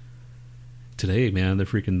 Today, man,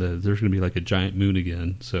 there's going to be like a giant moon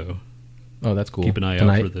again. So. Oh, that's cool. Keep an eye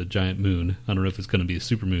out for the giant moon. I don't know if it's going to be a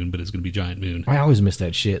super moon, but it's going to be giant moon. I always miss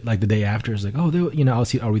that shit. Like the day after, it's like, oh,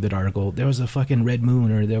 I'll read that article. There was a fucking red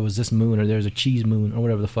moon, or there was this moon, or there's a cheese moon, or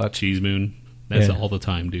whatever the fuck. Cheese moon. That's all the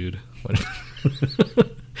time, dude.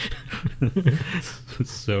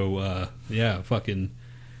 So, fucking,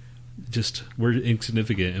 just we're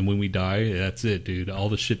insignificant, and when we die, that's it, dude. All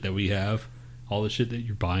the shit that we have, all the shit that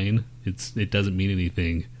you're buying, it doesn't mean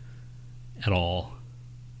anything at all.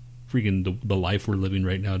 Freaking the life we're living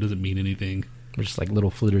right now doesn't mean anything. We're just like little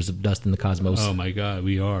flitters of dust in the cosmos. Oh my god,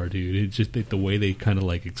 we are, dude. It's just the way they kind of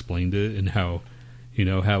like explained it, and how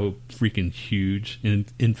how freaking huge and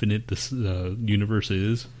infinite this universe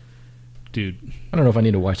is. dude. I don't know if I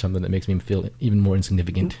need to watch something that makes me feel even more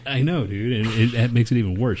insignificant. I know, dude, and it makes it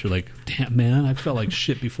even worse. You're like, damn, man, I felt like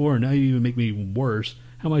shit before, and now you even make me even worse.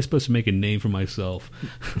 How am I supposed to make a name for myself?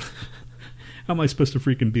 How am I supposed to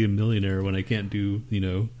freaking be a millionaire when I can't do,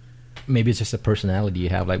 Maybe it's just a personality you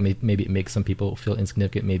have. Like maybe it makes some people feel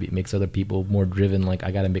insignificant. Maybe it makes other people more driven. Like,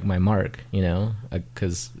 I got to make my mark,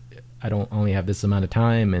 because I don't only have this amount of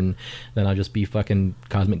time, and then I'll just be fucking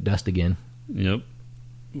cosmic dust again. Yep.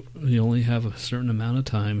 You only have a certain amount of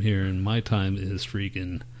time here, and my time is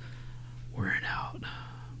freaking wearing out.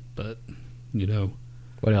 But,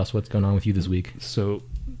 What else? What's going on with you this week? So,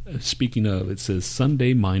 speaking of, it says,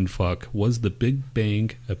 Sunday mindfuck. Was the Big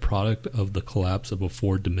Bang a product of the collapse of a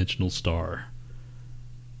four-dimensional star?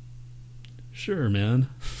 Sure, man.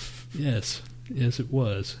 Yes, it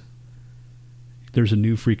was. There's a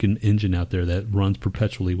new freaking engine out there that runs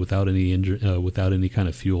perpetually without any without any kind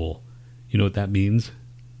of fuel. You know what that means?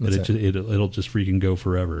 What's that? It'll just freaking go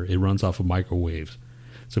forever. It runs off of microwaves.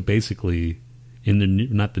 So basically, in the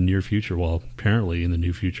not the near future, well, apparently in the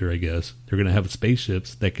near future, I guess, they're going to have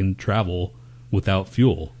spaceships that can travel without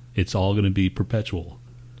fuel. It's all going to be perpetual.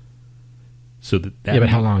 So but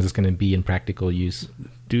how long is this going to be in practical use?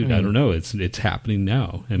 Dude, I don't know. It's happening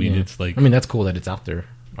now. I mean, it's like... that's cool that it's out there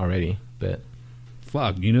already, but...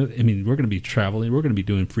 Fuck, we're going to be traveling. We're going to be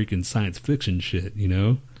doing freaking science fiction shit,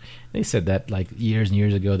 They said that like years and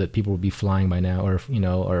years ago that people would be flying by now, or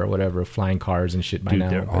or whatever, flying cars and shit by now.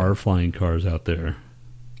 There are flying cars out there.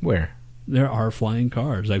 Where? There are flying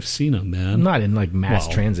cars. I've seen them, man. Not in like mass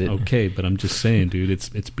transit. Okay, but I'm just saying, dude,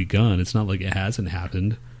 it's begun. It's not like it hasn't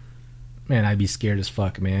happened. Man, I'd be scared as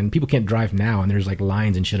fuck, man. People can't drive now, and there's like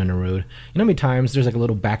lines and shit on the road. You know how many times there's like a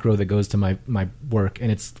little back road that goes to my work, and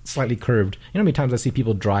it's slightly curved. You know how many times I see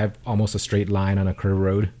people drive almost a straight line on a curved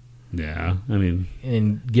road? Yeah, I mean...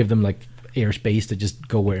 And give them like airspace to just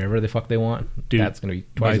go wherever the fuck they want? Dude, that's going to be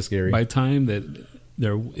twice as scary. By the time that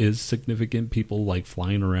there is significant people like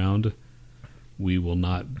flying around,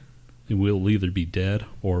 we'll either be dead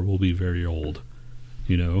or we'll be very old,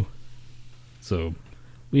 So...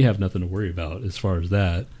 we have nothing to worry about as far as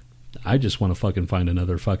that. I just want to fucking find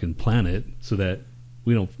another fucking planet so that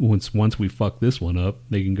we don't... Once we fuck this one up,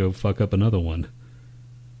 they can go fuck up another one.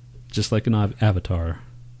 Just like an Avatar.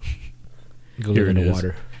 Go live in the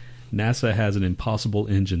water. NASA has an impossible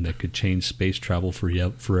engine that could change space travel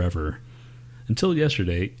forever. Until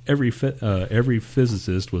yesterday, every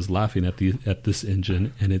physicist was laughing at this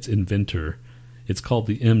engine and its inventor. It's called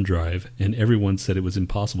the M drive, and everyone said it was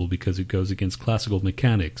impossible because it goes against classical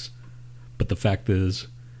mechanics. But the fact is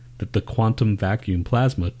that the quantum vacuum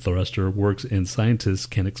plasma thruster works, and scientists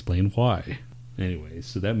can't explain why. Anyway,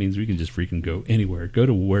 so that means we can just freaking go anywhere. Go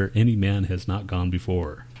to where any man has not gone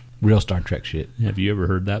before. Real Star Trek shit. Have you ever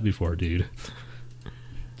heard that before, dude?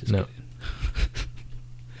 Just no.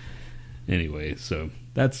 Anyway, so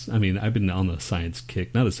that's... I've been on a science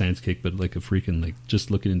kick. Not a science kick, but like a freaking, like,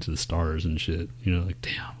 just looking into the stars and shit. Like,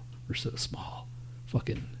 damn, we're so small.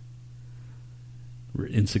 Fucking... we're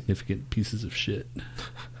insignificant pieces of shit.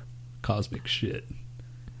 Cosmic shit.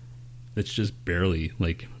 It's just barely,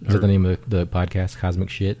 like... Is that the name of the podcast,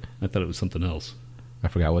 Cosmic Shit? I thought it was something else. I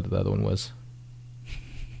forgot what the other one was.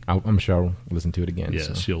 I'm sure I'll listen to it again. Yeah,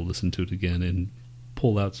 so. She'll listen to it again and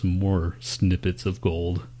pull out some more snippets of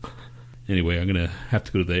gold. Anyway, I'm going to have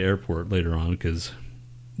to go to the airport later on because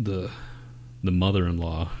the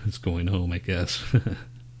mother-in-law is going home, I guess.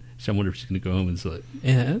 So I wonder if she's going to go home and say,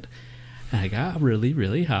 and I got really,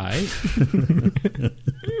 really high.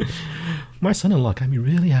 My son-in-law got me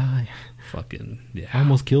really high. Fucking, yeah.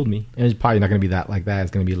 Almost killed me. And it's probably not going to be that like that.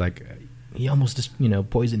 It's going to be like, he almost just,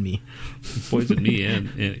 poisoned me. Poisoned me, and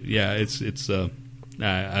yeah, it's I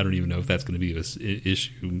don't even know if that's going to be an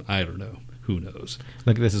issue. I don't know. Who knows?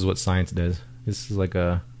 Like, this is what science does. This is like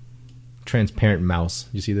a transparent mouse.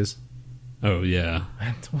 You see this? Oh, yeah.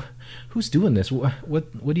 Who's doing this?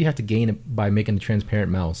 What do you have to gain by making a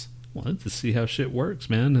transparent mouse? Well, to see how shit works,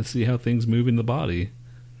 man. To see how things move in the body.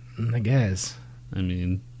 I guess.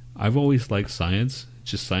 I've always liked science.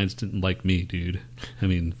 Just science didn't like me, dude.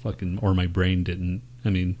 Or my brain didn't.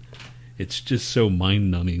 It's just so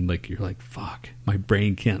mind-numbing. Like, you're like, fuck. My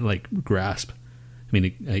brain can't, like, grasp.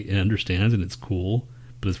 It understands and it's cool.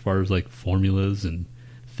 But as far as, like, formulas and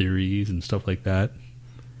theories and stuff like that.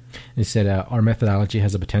 He said, our methodology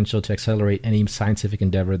has the potential to accelerate any scientific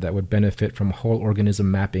endeavor that would benefit from whole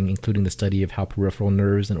organism mapping, including the study of how peripheral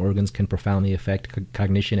nerves and organs can profoundly affect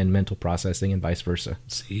cognition and mental processing and vice versa.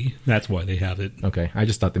 See? That's why they have it. Okay. I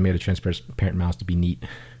just thought they made a transparent mouse to be neat.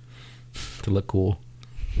 To look cool.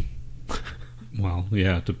 Well,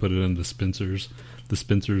 yeah, to put it in the Spencer's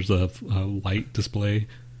light display.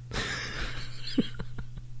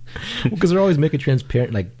 Because they're always making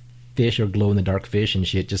transparent, like, fish or glow in the dark fish and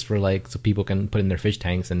shit, just for like so people can put in their fish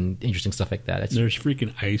tanks and interesting stuff like that. There's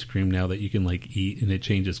freaking ice cream now that you can like eat and it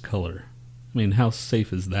changes color. I mean, how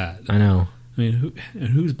safe is that? I know. I mean,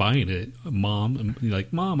 who's buying it? Mom? And you're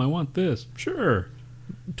like, Mom, I want this. Sure.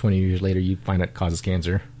 20 years later, you find out it causes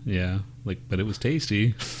cancer. Yeah, like, but it was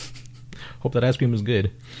tasty. Hope that ice cream was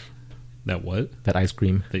good. That what? That ice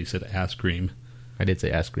cream. That you said ass cream. I did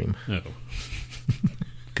say ice cream. Oh.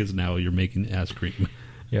 Because now you're making ass cream.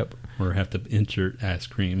 Yep. Or have to insert ass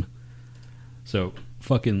cream. So,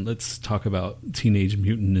 fucking, let's talk about Teenage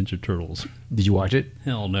Mutant Ninja Turtles. Did you watch it?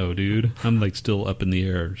 Hell no, dude. I'm like still up in the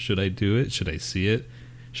air. Should I do it? Should I see it?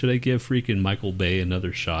 Should I give freaking Michael Bay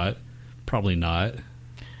another shot? Probably not.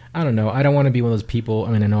 I don't know. I don't want to be one of those people.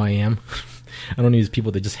 I mean, I know I am. I don't need these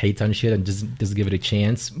people that just hates on shit and just doesn't give it a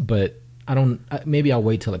chance. But I don't. Maybe I'll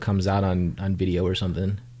wait till it comes out on video or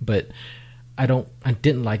something. But I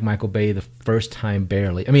didn't like Michael Bay the first time,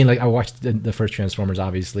 barely. I mean, like, I watched the first Transformers,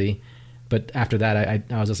 obviously, but after that,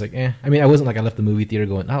 I was just like, eh. I mean, I wasn't like I left the movie theater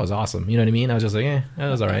going, that was awesome. You know what I mean? I was just like, eh, that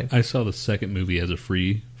was all right. I saw the second movie as a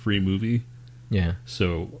free movie. Yeah.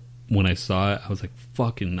 So when I saw it, I was like,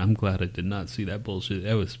 fucking, I'm glad I did not see that bullshit.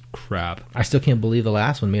 That was crap. I still can't believe the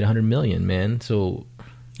last one made $100 million, man. So.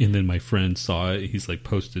 And then my friend saw it. He's like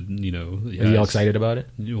posted, you know. Are you all excited about it?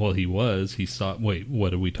 Well, he was. He saw. Wait,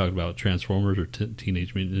 what are we talking about? Transformers or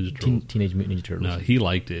Teenage Mutant Ninja Turtles? Teenage Mutant Ninja Turtles. No, he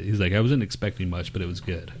liked it. He's like, I wasn't expecting much, but it was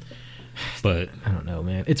good. But I don't know,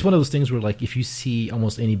 man. It's one of those things where, like, if you see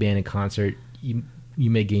almost any band in concert, you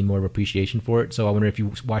may gain more of appreciation for it. So I wonder if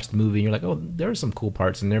you watch the movie and you're like, oh, there are some cool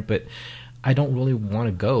parts in there, but I don't really want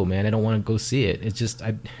to go, man. I don't want to go see it. It's just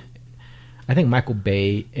I think Michael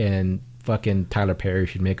Bay and fucking Tyler Perry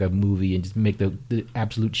should make a movie and just make the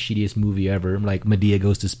absolute shittiest movie ever, like Medea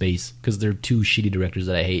Goes to Space, because they're two shitty directors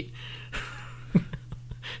that I hate.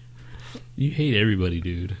 You hate everybody,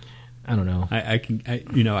 dude. I don't know.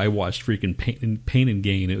 I watched freaking Pain and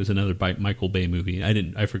Gain. It was another Michael Bay movie.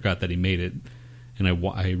 I forgot that he made it, and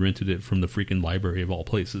I rented it from the freaking library of all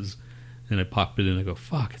places, and I popped it in and I go,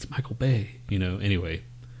 fuck, it's Michael Bay. You know, anyway.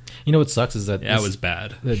 You know what sucks is that that was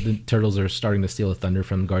bad. The Turtles are starting to steal the thunder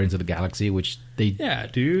from Guardians of the Galaxy, which they... Yeah,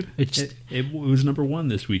 dude. It was number one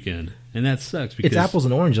this weekend, and that sucks. Because it's apples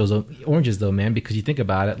and oranges, though, man, because you think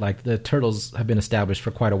about it, like, the Turtles have been established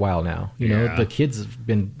for quite a while now. You know, the kids have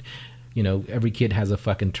been... You know, every kid has a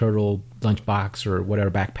fucking turtle lunchbox or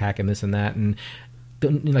whatever backpack and this and that, and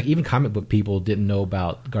like even comic book people didn't know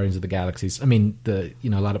about Guardians of the Galaxies. I mean, a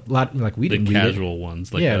lot like we didn't. The casual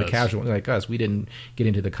ones, like us. The casual like us. We didn't get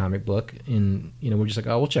into the comic book, and we're just like,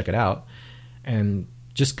 oh, we'll check it out. And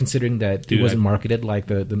just considering that it wasn't marketed like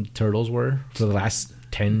the Turtles were for the last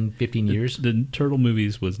 10, 15 years. The Turtle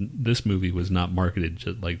this movie was not marketed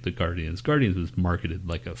just like the Guardians. Guardians was marketed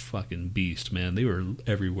like a fucking beast, man. They were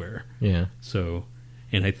everywhere. Yeah. So,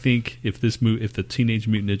 and I think if the Teenage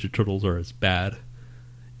Mutant Ninja Turtles are as bad,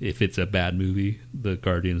 if it's a bad movie, the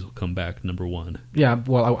Guardians will come back number one. Yeah,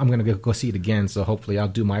 well, I'm going to go see it again, so hopefully I'll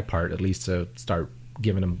do my part at least to start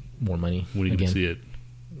giving them more money. When are you going to see it?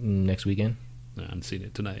 Next weekend. No, I'm seeing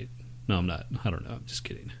it tonight. No, I'm not. I don't know. I'm just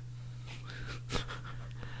kidding.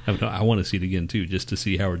 I want to see it again too, just to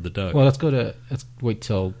see Howard the Duck. Well, let's wait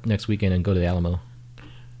till next weekend and go to the Alamo.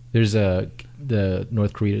 There's the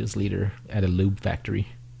North Korea's leader at a lube factory.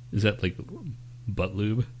 Is that like butt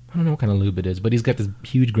lube? I don't know what kind of lube it is, but he's got this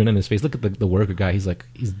huge grin on his face. Look at the worker guy. He's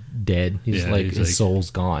dead. He's his soul's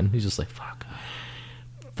gone. He's just like, fuck.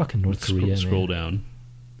 Fucking North Korea. Scroll down.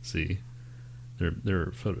 See, they're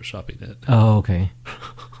photoshopping it. Oh, okay.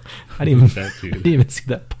 I didn't even see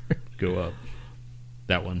that part. Go up.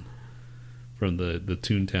 That one from the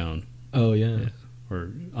Toontown. Oh yeah.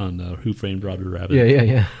 Or on Who Framed Roger Rabbit.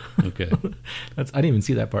 Yeah. Okay. I didn't even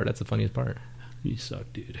see that part. That's the funniest part. You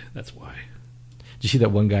suck, dude. That's why. Did you see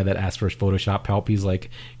that one guy that asked for his Photoshop help? He's like,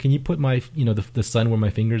 "Can you put my, the sun where my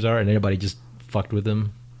fingers are?" And everybody just fucked with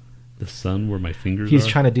him. The sun where my fingers are? He's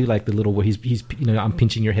trying to do like the little he's I'm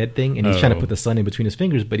pinching your head thing, and he's trying to put the sun in between his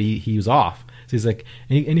fingers, but he was off. So he's like,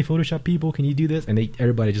 any Photoshop people, can you do this? And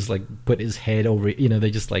everybody just like put his head over,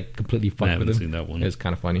 they just like completely fucked with him. I haven't seen that one. It was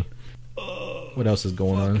kind of funny. What else is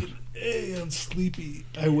going on? Hey, I'm sleepy.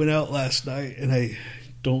 I went out last night, and I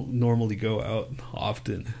don't normally go out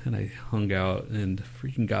often, and I hung out and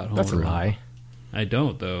freaking got home. That's a lie. I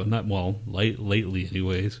don't though. Not lately,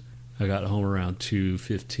 anyways. I got home around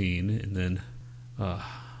 2:15, and then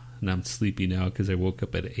and I'm sleepy now because I woke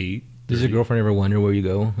up at 8. Does your girlfriend ever wonder where you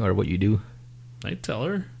go or what you do? I tell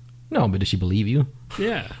her. No, but does she believe you?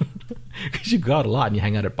 Yeah, because you go out a lot and you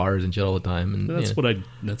hang out at bars and shit all the time. And that's what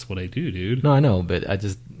I do, dude. No, I know, but I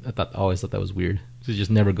just always thought that was weird. She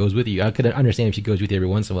just never goes with you. I could understand if she goes with you every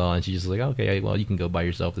once in a while, and she's just like, okay, well, you can go by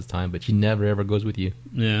yourself this time, but she never ever goes with you.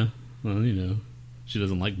 Yeah. Well, you know, she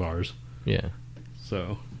doesn't like bars. Yeah.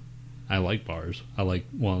 So, I like bars.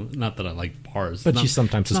 Well, not that I like bars. But she's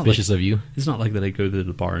sometimes suspicious of you. It's not like that I go to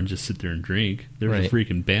the bar and just sit there and drink. There's a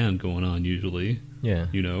freaking band going on usually. Yeah.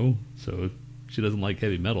 You know? So, she doesn't like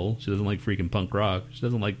heavy metal. She doesn't like freaking punk rock. She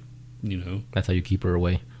doesn't like, you know. That's how you keep her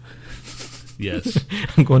away. Yes.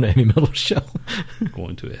 I'm going to a heavy metal show.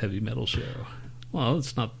 Going to a heavy metal show. Well,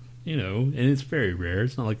 it's not, you know, and it's very rare.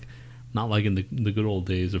 It's not like in the good old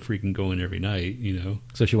days of freaking going every night, you know.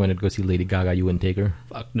 So if she wanted to go see Lady Gaga, you wouldn't take her?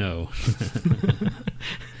 Fuck no.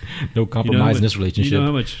 No compromise in this relationship. You know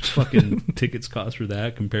how much fucking tickets cost for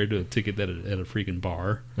that compared to a ticket at a freaking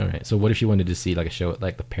bar? All right. So what if she wanted to see like a show at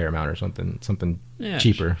like the Paramount or something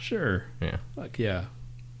cheaper? Sure. Yeah. Fuck yeah.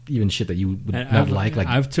 Even shit that you would not like.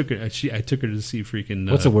 I took her to see freaking.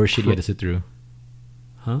 What's the worst shit you had to sit through?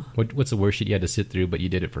 Huh? What's the worst shit you had to sit through, but you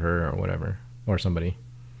did it for her or whatever, or somebody?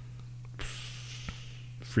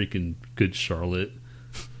 Freaking Good Charlotte.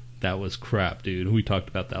 That was crap, dude. We talked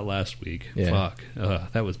about that last week. Yeah.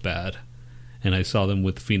 Fuck. That was bad. And I saw them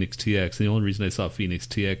with Phoenix TX. The only reason I saw Phoenix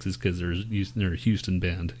TX is because they're a Houston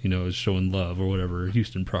band. You know, showing love or whatever.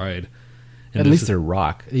 Houston Pride. And at least they're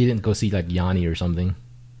rock. You didn't go see like Yanni or something.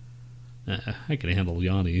 I can handle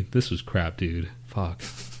Yanni. This was crap, dude. Fuck.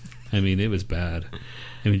 I mean, it was bad.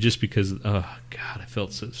 I mean, just because, God, I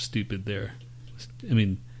felt so stupid there. I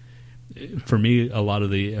mean, for me, a lot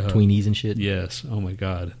of the tweenies and shit. Yes. Oh my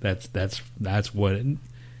God. That's what.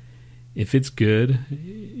 If it's good,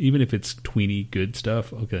 even if it's tweeny good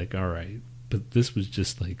stuff, okay, like all right. But this was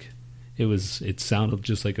just like, it sounded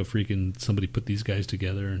just like a freaking somebody put these guys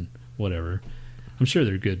together and whatever. I'm sure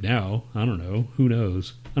they're good now. I don't know. Who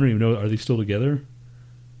knows? I don't even know. Are they still together?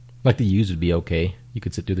 Like the Used would be okay. You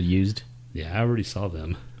could sit through the Used. Yeah, I already saw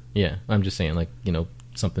them. Yeah, I'm just saying, like, you know,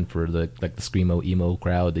 something for the screamo emo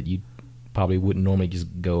crowd that you probably wouldn't normally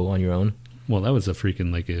just go on your own. Well, that was a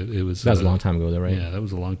freaking it was. That was a long time ago, though, right? Yeah, that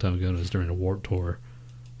was a long time ago. And it was during a Warped Tour,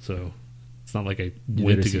 so it's not like I You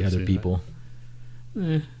went never to see go other see people.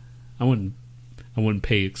 I wouldn't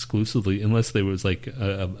pay exclusively unless there was like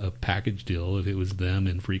a package deal. If it was them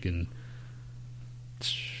and freaking,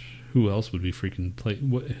 who else would be freaking play?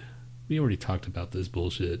 What, we already talked about this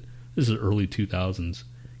bullshit. This is early 2000s.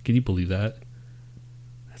 Can you believe that?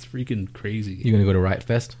 That's freaking crazy. You gonna go to Riot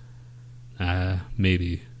Fest?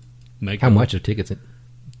 Maybe. How much are tickets?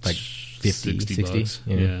 Like 50, 60 bucks.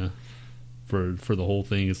 Yeah. For the whole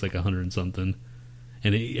thing, it's like 100 and something.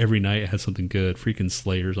 And every night it has something good. Freaking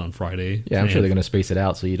Slayer's on Friday. Yeah, I'm sure they're going to space it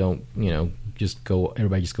out so you don't, you know, just go.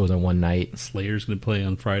 Everybody just goes on one night. Slayer's going to play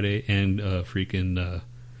on Friday, and freaking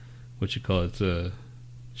what you call it?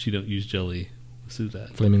 She Don't Use Jelly. Who's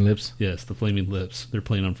that? Flaming Lips. Yes, the Flaming Lips. They're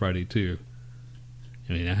playing on Friday too.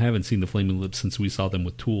 I mean, I haven't seen the Flaming Lips since we saw them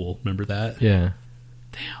with Tool. Remember that? Yeah.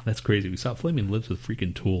 Damn, that's crazy. We saw Flaming Lips with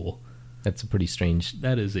freaking Tool. That's a pretty strange.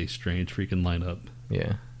 That is a strange freaking lineup.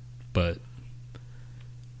 Yeah. But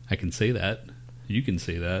I can say that. You can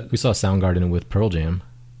say that. We saw Soundgarden with Pearl Jam.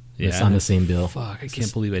 It's on the same bill. Fuck, I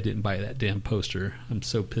can't believe I didn't buy that damn poster. I'm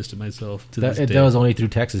so pissed at myself. That was only through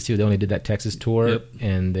Texas too. They only did that Texas tour, yep.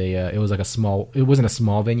 And they it was like it wasn't a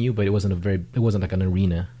small venue, but it wasn't like an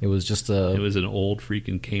arena. It was just it was an old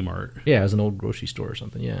freaking Kmart. Yeah, it was an old grocery store or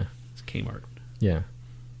something. Yeah, it's Kmart. Yeah.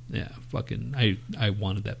 Yeah, fucking, I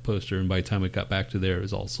wanted that poster, and by the time it got back to there, it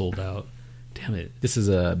was all sold out. Damn it. This is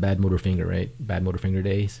a Bad Motorfinger, right? Bad Motorfinger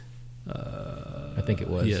days? I think it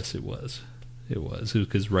was. Yes, it was. It was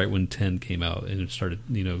because right when 10 came out, and it started,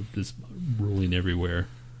 you know, just rolling everywhere.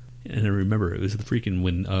 And I remember it was the freaking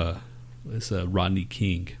when it was Rodney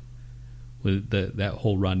King. With that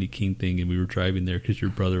whole Rodney King thing, and we were driving there because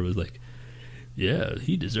your brother was like, yeah,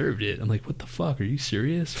 he deserved it. I'm like, what the fuck? Are you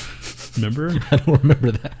serious? Remember? I don't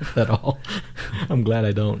remember that at all. I'm glad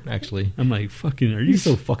I don't, actually. I'm like, fucking, are you... He's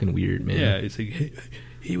so fucking weird, man. Yeah, it's like, hey,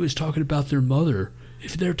 he was talking about their mother.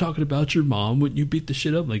 If they're talking about your mom, wouldn't you beat the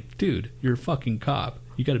shit up? I'm like, dude, you're a fucking cop.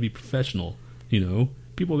 You got to be professional, you know?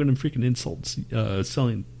 People are going to freaking insult,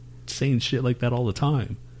 saying shit like that all the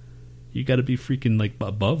time. You got to be freaking, like,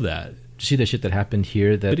 above that. Did you see the shit that happened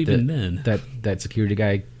here? That but even then, that security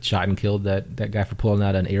guy shot and killed that guy for pulling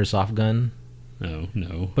out an airsoft gun.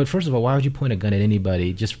 No. But first of all, why would you point a gun at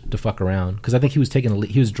anybody just to fuck around? Because I think he was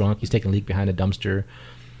he was drunk. He's taking a leak behind a dumpster.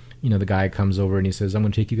 You know, the guy comes over and he says, "I'm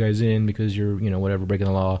going to take you guys in because you're, you know, whatever, breaking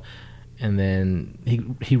the law." And then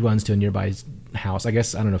he runs to a nearby house. I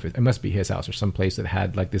guess I don't know if it must be his house or some place that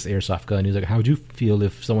had like this airsoft gun. He's like, "How would you feel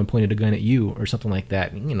if someone pointed a gun at you or something like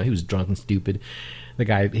that?" And, you know, he was drunk and stupid. The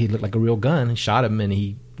guy, he looked like a real gun. He shot him, and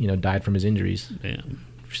he died from his injuries. Damn.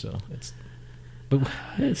 So it's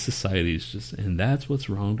Society's just, and that's what's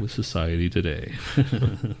wrong with society today.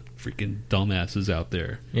 Freaking dumbasses out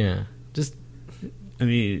there. yeah, just I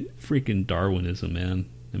mean, freaking Darwinism, man.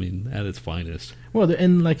 I mean, at its finest. well,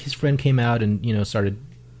 and like his friend came out and started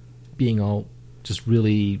being all just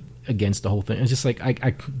really against the whole thing. It's just like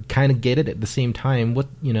I kind of get it at the same time. What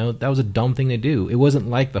that was a dumb thing to do. It wasn't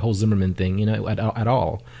like the whole Zimmerman thing, at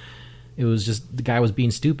all. It was just the guy was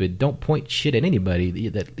being stupid. Don't point shit at anybody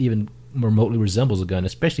that even remotely resembles a gun,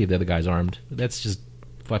 especially if the other guy's armed. That's just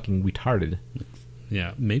fucking retarded.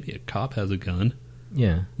 Yeah, maybe a cop has a gun.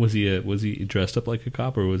 Yeah, Was he dressed up like a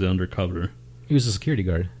cop, or was it undercover? he was a security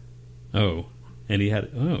guard. Oh, and he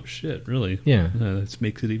had. Oh shit! Really? Yeah. That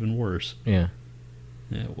makes it even worse. Yeah.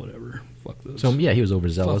 Yeah, whatever. Fuck those. So yeah, he was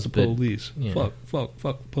overzealous. Fuck the but police. yeah. Fuck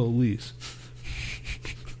the police.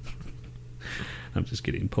 I'm just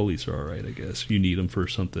kidding. Police are all right, I guess. You need them for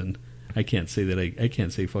something. I can't say that. I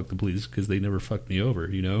can't say fuck the police because they never fucked me over.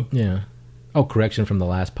 Yeah. Oh, correction from the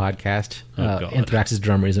last podcast. Oh, God. Anthrax's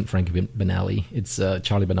drummer isn't Frank Benali. It's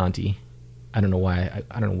Charlie Benanti. I don't know why.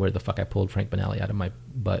 I don't know where the fuck I pulled Frank Benali out of my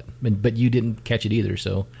butt. But you didn't catch it either,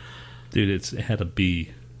 so. Dude, it had a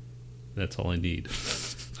B. That's all I need.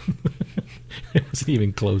 It wasn't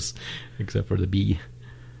even close, except for the B.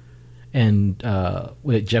 And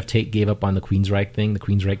Jeff Tate gave up on the Queensryche thing, the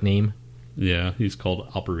Queensryche name. Yeah, he's called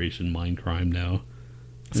Operation Mindcrime now.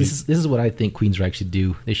 This is what I think Queensryche should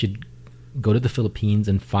do. They should go to the Philippines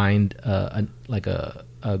and find a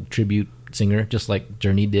tribute singer, just like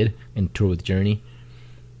Journey did, and tour with Journey.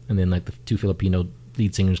 And then like the two Filipino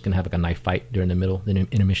lead singers can have like a knife fight during the middle, the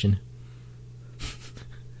intermission.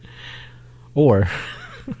 Or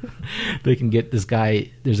they can get this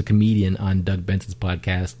guy. There's a comedian on Doug Benson's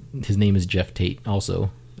podcast. His name is Jeff Tate.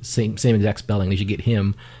 Also, same exact spelling. They should get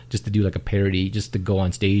him just to do like a parody, just to go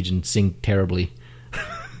on stage and sing terribly.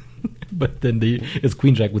 But then it's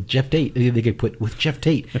Queensryche with Jeff Tate. They could put with Jeff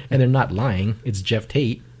Tate, and they're not lying. It's Jeff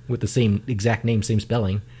Tate with the same exact name, same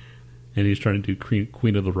spelling. And he's trying to do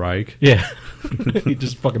Queen of the Reich. Yeah, he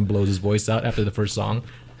just fucking blows his voice out after the first song.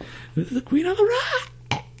 The Queen of the Reich.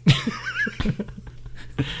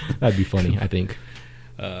 That'd be funny, I think.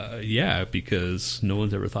 Yeah, because no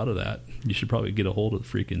one's ever thought of that. You should probably get a hold of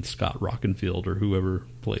freaking Scott Rockenfield or whoever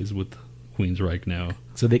plays with Queensryche now.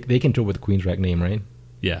 So they can tour with the Queensryche name, right?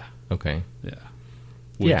 Yeah, Okay. yeah.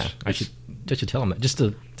 Yeah, I should tell him that just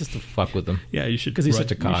to fuck with him. Yeah, you should 'Cause he's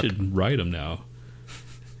such a cock. You should write him now.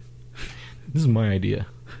 This is my idea.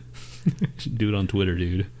 You should do it on Twitter,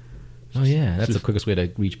 dude. Oh yeah, that's just- the quickest way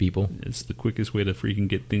to reach people. It's the quickest way to freaking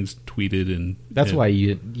get things tweeted and. That's and- why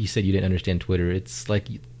you said you didn't understand Twitter. It's like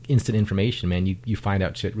instant information, man. You find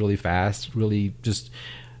out shit really fast, really just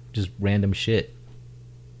random shit.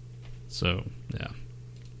 So yeah,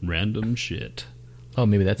 random shit. Oh,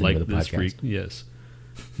 maybe that's Like another this podcast. freak, yes.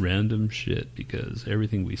 Random shit, because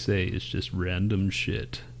everything we say is just random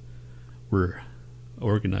shit. We're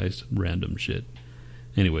organized random shit.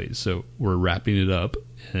 Anyway, so we're wrapping it up,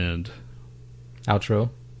 and Outro.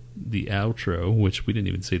 the outro, which we didn't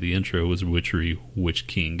even say the intro, was Witchery Witch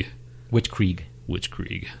King. Witchkrieg.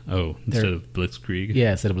 Witchkrieg. Oh, instead of Blitzkrieg?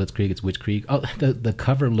 Yeah, instead of Blitzkrieg, it's Witchkrieg. Oh, the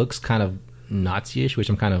cover looks kind of Nazi-ish, which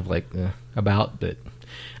I'm kind of like about, but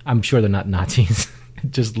I'm sure they're not Nazis.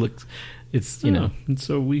 It just looks, it's, you know. And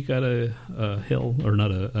so we got a hell, or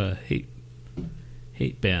not a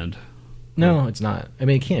hate band. No, it's not. I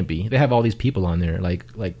mean, it can't be. They have all these people on there, like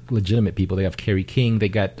legitimate people. They have Kerry King. They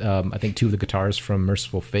got, I think, 2 of the guitars from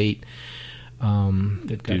Merciful Fate.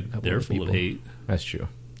 They've got a couple They're other full of people. hate. That's true.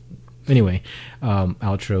 Anyway,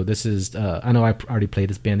 outro. This is, I know I already played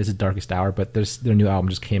this band. This is Darkest Hour, but their new album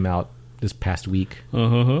just came out this past week.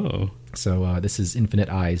 Oh, So this is Infinite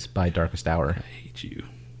Eyes by Darkest Hour. I hate you.